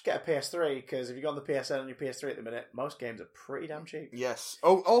that, just get a PS3, because if you've got the PSN on your PS3 at the minute, most games are pretty damn cheap. Yes.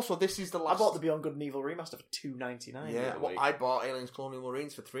 Oh, also, this is the I last... bought the Beyond Good and Evil remaster for $2.99. Yeah, well, I bought Aliens Colonial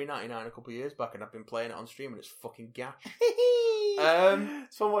Marines for $3.99 a couple of years back, and I've been playing it on stream, and it's fucking gash.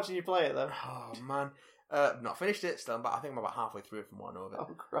 It's fun watching you play it, though. Oh, man. I've not finished it still, but I think I'm about halfway through it from what I know of it. Oh,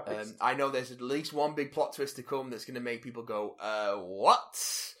 Christ. I know there's at least one big plot twist to come that's going to make people go,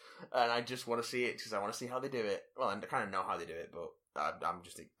 what? And I just want to see it because I want to see how they do it. Well, I kind of know how they do it, but I'm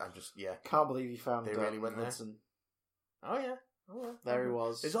just, yeah. Can't believe you found They really went there. Hudson. Oh, yeah. There he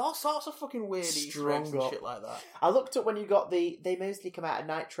was. There's all sorts of fucking weird Easter eggs and shit like that. I looked up when you got they mostly come out at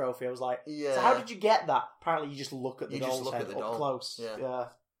night trophy. I was like, Yeah. so how did you get that? Apparently, you just look at the You just doll's look head at the up doll. close. Yeah.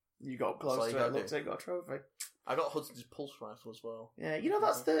 You got That's all close you to it, gotta looked do. at it, got a trophy. I got Hudson's Pulse Rifle as well. Yeah,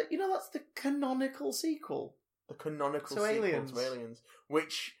 that's the canonical sequel The canonical To sequel Aliens. to Aliens.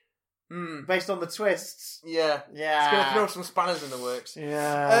 Which, based on the twists. yeah. Yeah, It's going to throw some spanners in the works.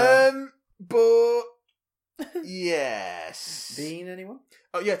 Yeah. But yes. Bean anyone?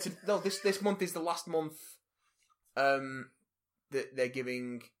 Oh yeah. This month is the last month. That they're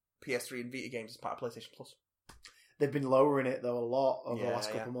giving PS3 and Vita games as part of PlayStation Plus. They've been lowering it though a lot over the Yeah,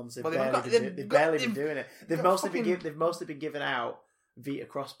 last couple yeah. of months. Well, They've barely been they've doing it. They've got mostly fucking- they've mostly been giving out Vita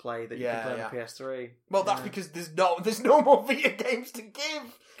crossplay that you Yeah, can play yeah. on the PS3. Well, that's Yeah. because there's no more Vita games to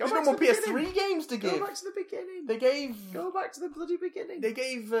give. There's no back more to the PS3 beginning. games to Go give. back to the beginning. They gave Go back to the bloody beginning. They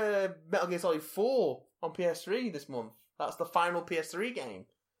gave Metal Gear Solid 4 on PS3 this month. That's the final PS3 game.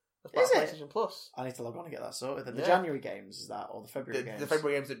 That's part Is of it? PlayStation Plus. I need to log on and get that sorted. The Yeah. January games is that, or the February The games?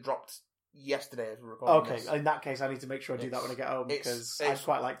 February games that dropped yesterday as we're recording Okay, this. in that case, I need to make sure I do that when I get home because I'd it's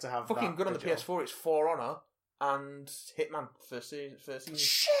quite like to have Fucking that good on the digital. PS4. It's For Honor and Hitman first season.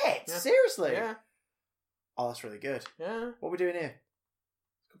 Shit! Yeah. Seriously? Yeah, Oh, that's really good. yeah. What are we doing here?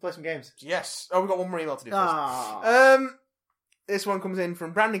 Let's go play some games. Yes. Oh, we've got one more email to do first. Ah. This one comes in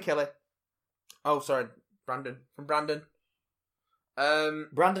from Brandon Kelly. Oh, sorry, Brandon. From Brandon.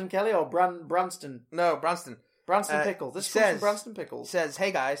 Brandon Kelly or Branston? No, Branston. Branston Pickles. This says- comes from Branston It Pickles. says,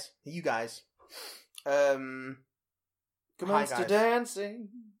 "Hey guys, you guys. Come hi, on to guys. dancing.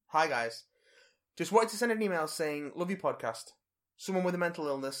 Hi guys. Just wanted to send an email saying, love your podcast. Someone with a mental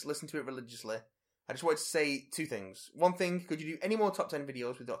illness, listen to it religiously. I just wanted to say two things. One thing, could you do any more top 10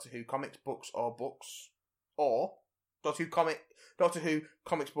 videos with Doctor Who comics, books, or books? Or Doctor Who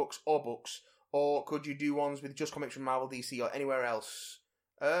comics, books, or books? Or could you do ones with just comics from Marvel, DC, or anywhere else?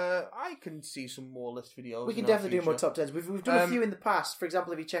 I can see some more list videos. We can in our definitely do more future. top tens. We've done a few in the past. For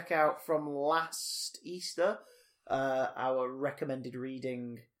example, if you check out from last Easter, our recommended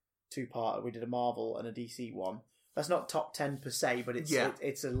reading two-part, we did a Marvel and a DC one. That's not top 10 per se, but it's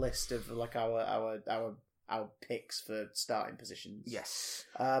it's a list of like our picks for starting positions. Yes.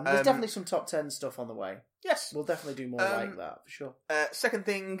 There's definitely some top 10 stuff on the way. Yes. We'll definitely do more like that for sure. Second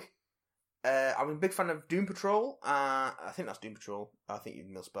thing, I'm a big fan of Doom Patrol. I think that's Doom Patrol. I think you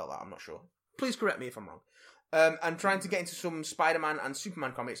misspelled that. I'm not sure. Please correct me if I'm wrong. I'm trying to get into some Spider-Man and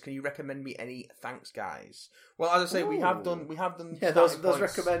Superman comics. Can you recommend me any? Thanks, guys. Well, as I say, we have done. Yeah, those starting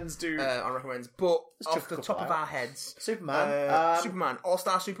points, recommends do. on recommends, but Let's off check the a top couple of out. our heads, Superman. Superman,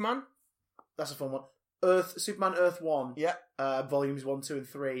 All-Star Superman. That's a fun one. Superman Earth 1. Yeah. Volumes 1, 2, and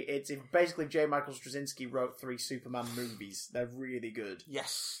 3. It's basically J. Michael Straczynski wrote 3 Superman movies. They're really good.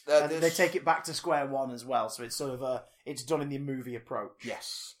 Yes, And they take it back to square one as well, so it's sort of it's done in the movie approach.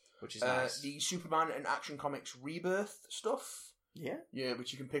 Yes, Which is nice. the Superman and Action Comics Rebirth stuff. Yeah. Yeah,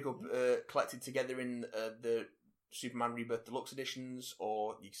 which you can pick up collected together in the Superman Rebirth Deluxe editions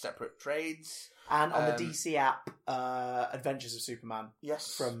or your separate trades. And on the DC app, Adventures of Superman.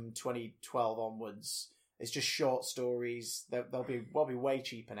 Yes. From 2012 onwards. It's just short stories. They'll be way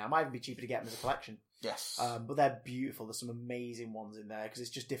cheaper now. Might even be cheaper to get them as a collection. Yes. But they're beautiful. There's some amazing ones in there because it's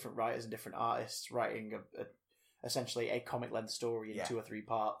just different writers and different artists writing essentially a comic length story in 2 or 3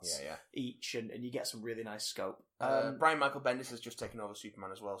 parts each, and you get some really nice scope. Brian Michael Bendis has just taken over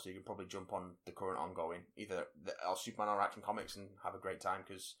Superman as well, so you can probably jump on the current ongoing, either Superman or Action Comics, and have a great time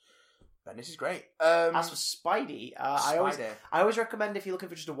because Bendis is great. As for Spidey, I Spider. always recommend if you're looking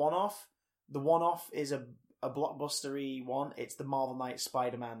for just a one-off. The one-off is a blockbustery one. It's the Marvel Knights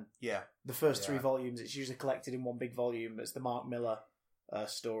Spider-Man. Yeah. The first 3 volumes. It's usually collected in one big volume. It's the Mark Miller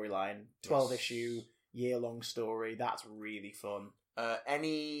storyline. 12-issue, year-long story. That's really fun.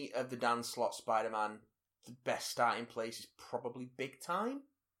 Any of the Dan Slott Spider-Man, the best starting place is probably Big Time.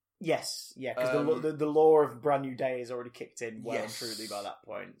 Yes, yeah, because the lore of Brand New Day has already kicked in well and Yes. truly by that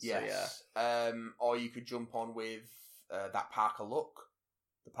point. So, Yes. Or you could jump on with that Parker Luck.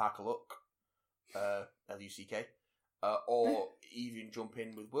 The Parker Luck. Luck. or even jump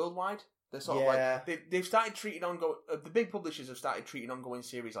in with Worldwide. They're sort of Yeah. like they've started treating the big publishers have started treating ongoing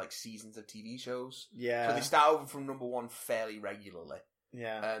series like seasons of TV shows. Yeah. So they start over from number one fairly regularly.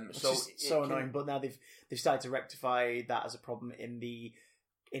 Yeah. Which So is so annoying. But now they've started to rectify that as a problem in the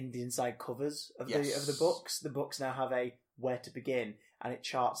inside covers of the books. The books now have a where to begin, and it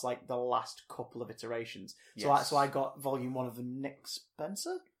charts like the last couple of iterations. So I got volume 1 of the Nick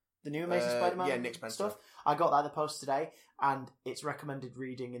Spencer, the new Amazing Spider-Man. Yeah, Nick Spencer stuff. I got that in the post today, and its recommended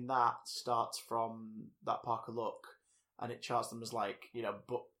reading in that starts from that Parker Look, and it charts them as like, you know,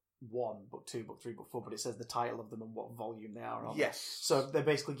 book 1, book 2, book 3, book 4, but it says the title of them and what volume they are on. Yes. So they're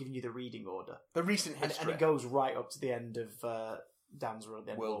basically giving you the reading order. The recent history. And it goes right up to the end of Dan's run,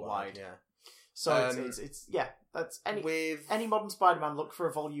 the end of Worldwide. Yeah. So it's that's any modern Spider-Man, look for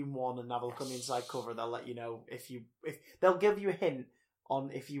a volume 1 and have a look on the inside cover. They'll let you know if they'll give you a hint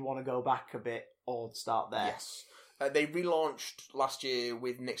on if you want to go back a bit or start there. Yes. They relaunched last year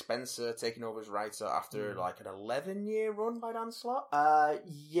with Nick Spencer taking over as writer after like an 11-year run by Dan Slott.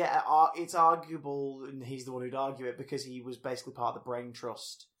 It's arguable, and he's the one who'd argue it, because he was basically part of the Brain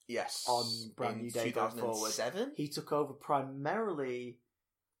Trust. Yes. On Brand New Day going forward. 2007? He took over primarily...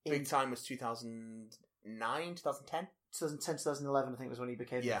 Big time was 2009, 2010? 2010, 2011, I think, was when he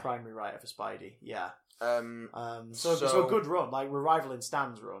became the primary writer for Spidey. Yeah. So a good run, like we're rivaling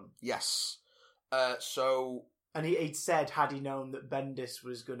Stan's run. Yes. And he'd said, had he known that Bendis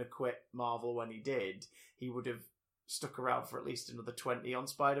was going to quit Marvel when he did, he would have stuck around for at least another 20 on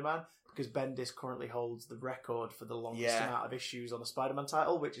Spider-Man, because Bendis currently holds the record for the longest amount of issues on a Spider-Man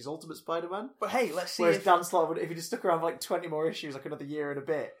title, which is Ultimate Spider-Man. But hey, let's see. Whereas Dan Slott, if he'd have stuck around for like 20 more issues, like another year and a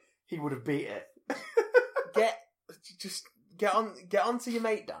bit, he would have beat it. Get on to your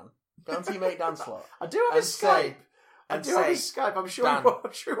mate Dan. Get on to your mate Dan Slott. I do have his Skype. I'm sure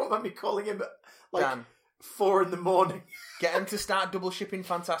he won't mind me calling him at like Dan, 4 a.m. Get him to start double shipping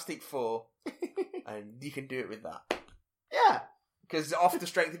Fantastic Four, and you can do it with that. Yeah. Because off the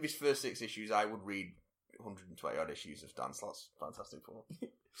strength of his first 6 issues, I would read 120 odd issues of Dan Slott's Fantastic Four.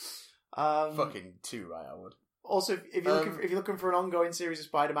 Fucking 2, right? I would. Also, if you're looking for an ongoing series of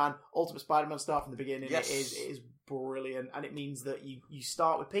Spider-Man, Ultimate Spider-Man start from the beginning. Yes. It is brilliant, and it means that you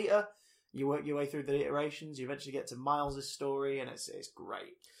start with Peter, you work your way through the iterations, you eventually get to Miles' story, and it's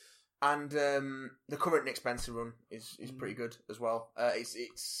great. And the current Nick Spencer run is pretty good as well.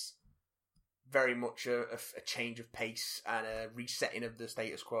 It's very much a change of pace and a resetting of the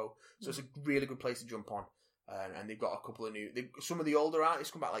status quo. So it's a really good place to jump on. And they've got a couple of some of the older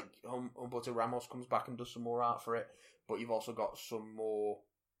artists come back, like Humberto Ramos comes back and does some more art for it. But you've also got some more,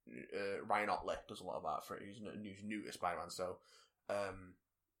 Ryan Otley does a lot of art for it, who's new to Spider-Man. So,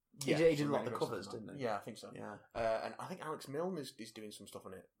 he did a lot of the covers, didn't he? Yeah, I think so. Yeah. And I think Alex Milne is doing some stuff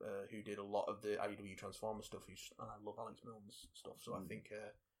on it, who did a lot of the IDW Transformers stuff. I love Alex Milne's stuff, so I think...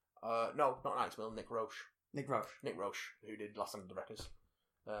 no, not Alex Milne, Nick Roche. Nick Roche, who did Last Stand of the Wreckers.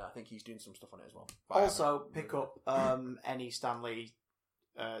 I think he's doing some stuff on it as well. But also, pick up any Stan Lee,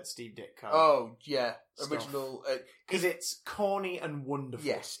 Steve Ditko. Oh, yeah. Stuff. Original. Because it's corny and wonderful.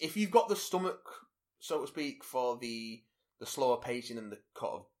 Yes. If you've got the stomach, so to speak, for the slower pacing and the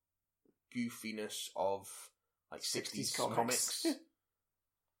kind of goofiness of like 60s comics,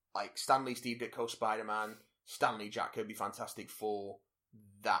 like Stan Lee, Steve Ditko, Spider-Man, Stan Lee, Jack Kirby, Fantastic Four,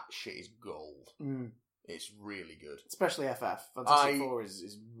 that shit is gold. It's really good. Especially FF. Fantastic Four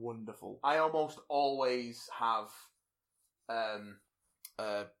is wonderful. I almost always have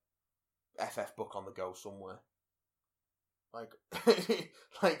a FF book on the go somewhere. Like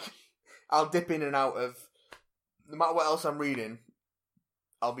I'll dip in and out of, no matter what else I'm reading,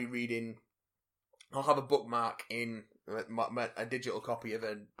 I'll have a bookmark in a digital copy of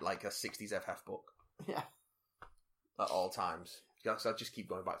a 60s FF book. Yeah. At all times. So I'll just keep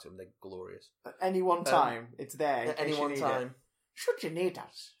going back to them. They're glorious. At any one time, it's there. At any one time. Should you need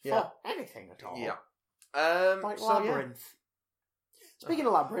us for anything at all. Yeah. Labyrinth. Yeah. Speaking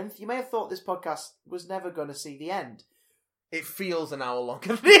of Labyrinth, you may have thought this podcast was never going to see the end. It feels an hour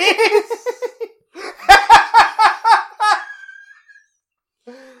longer than it is.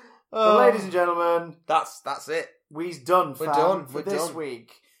 But ladies and gentlemen, that's it. We're done, fam, We're done for this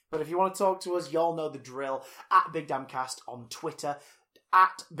week. But if you want to talk to us, y'all know the drill. At Big Damn Cast on Twitter.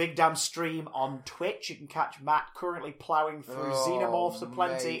 At Big Damn Stream on Twitch. You can catch Matt currently ploughing through Xenomorphs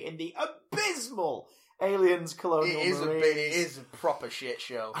Aplenty in the abysmal Aliens Colonial Marines. It is a proper shit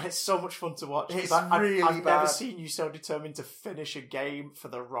show. And it's so much fun to watch. I've never seen you so determined to finish a game for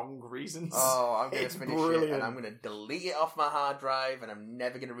the wrong reasons. Oh, I'm going to finish brilliant. it and I'm going to delete it off my hard drive and I'm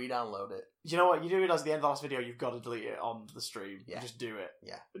never going to re-download it. You know what? You do realise at the end of the last video, you've got to delete it on the stream. Yeah. Just do it.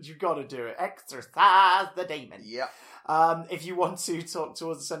 Yeah. You've got to do it. Exercise the demon. Yep. If you want to talk to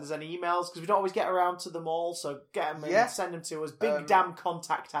us and send us any emails, because we don't always get around to them all, so get them Yeah. and send them to us.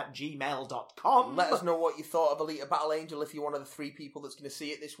 bigdamncontact@gmail.com. Let us know what you thought of Alita Battle Angel if you're one of the 3 people that's going to see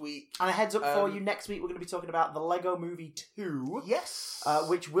it this week. And a heads up for you, next week we're going to be talking about the Lego Movie 2. Yes.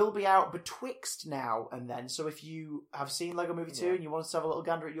 Which will be out betwixt now and then. So if you have seen Lego Movie 2 and you want us to have a little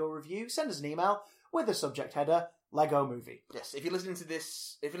gander at your review, send us an email with the subject header, Lego Movie. Yes, if you're listening to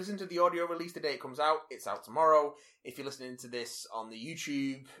this, if you're listening to the audio release the day it comes out, it's out tomorrow. If you're listening to this on the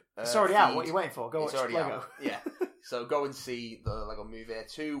YouTube It's already out. What are you waiting for? Go it's watch already Lego. out. Yeah. So go and see the Lego Movie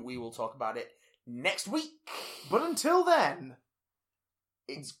 2. We will talk about it next week. But until then,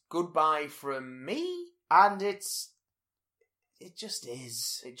 It's goodbye from me. and it just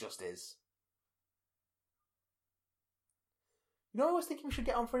is. It just is. You know, I was thinking we should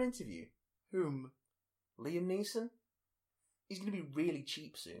get on for an interview. Whom? Liam Neeson. He's going to be really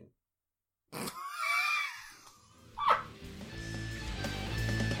cheap soon.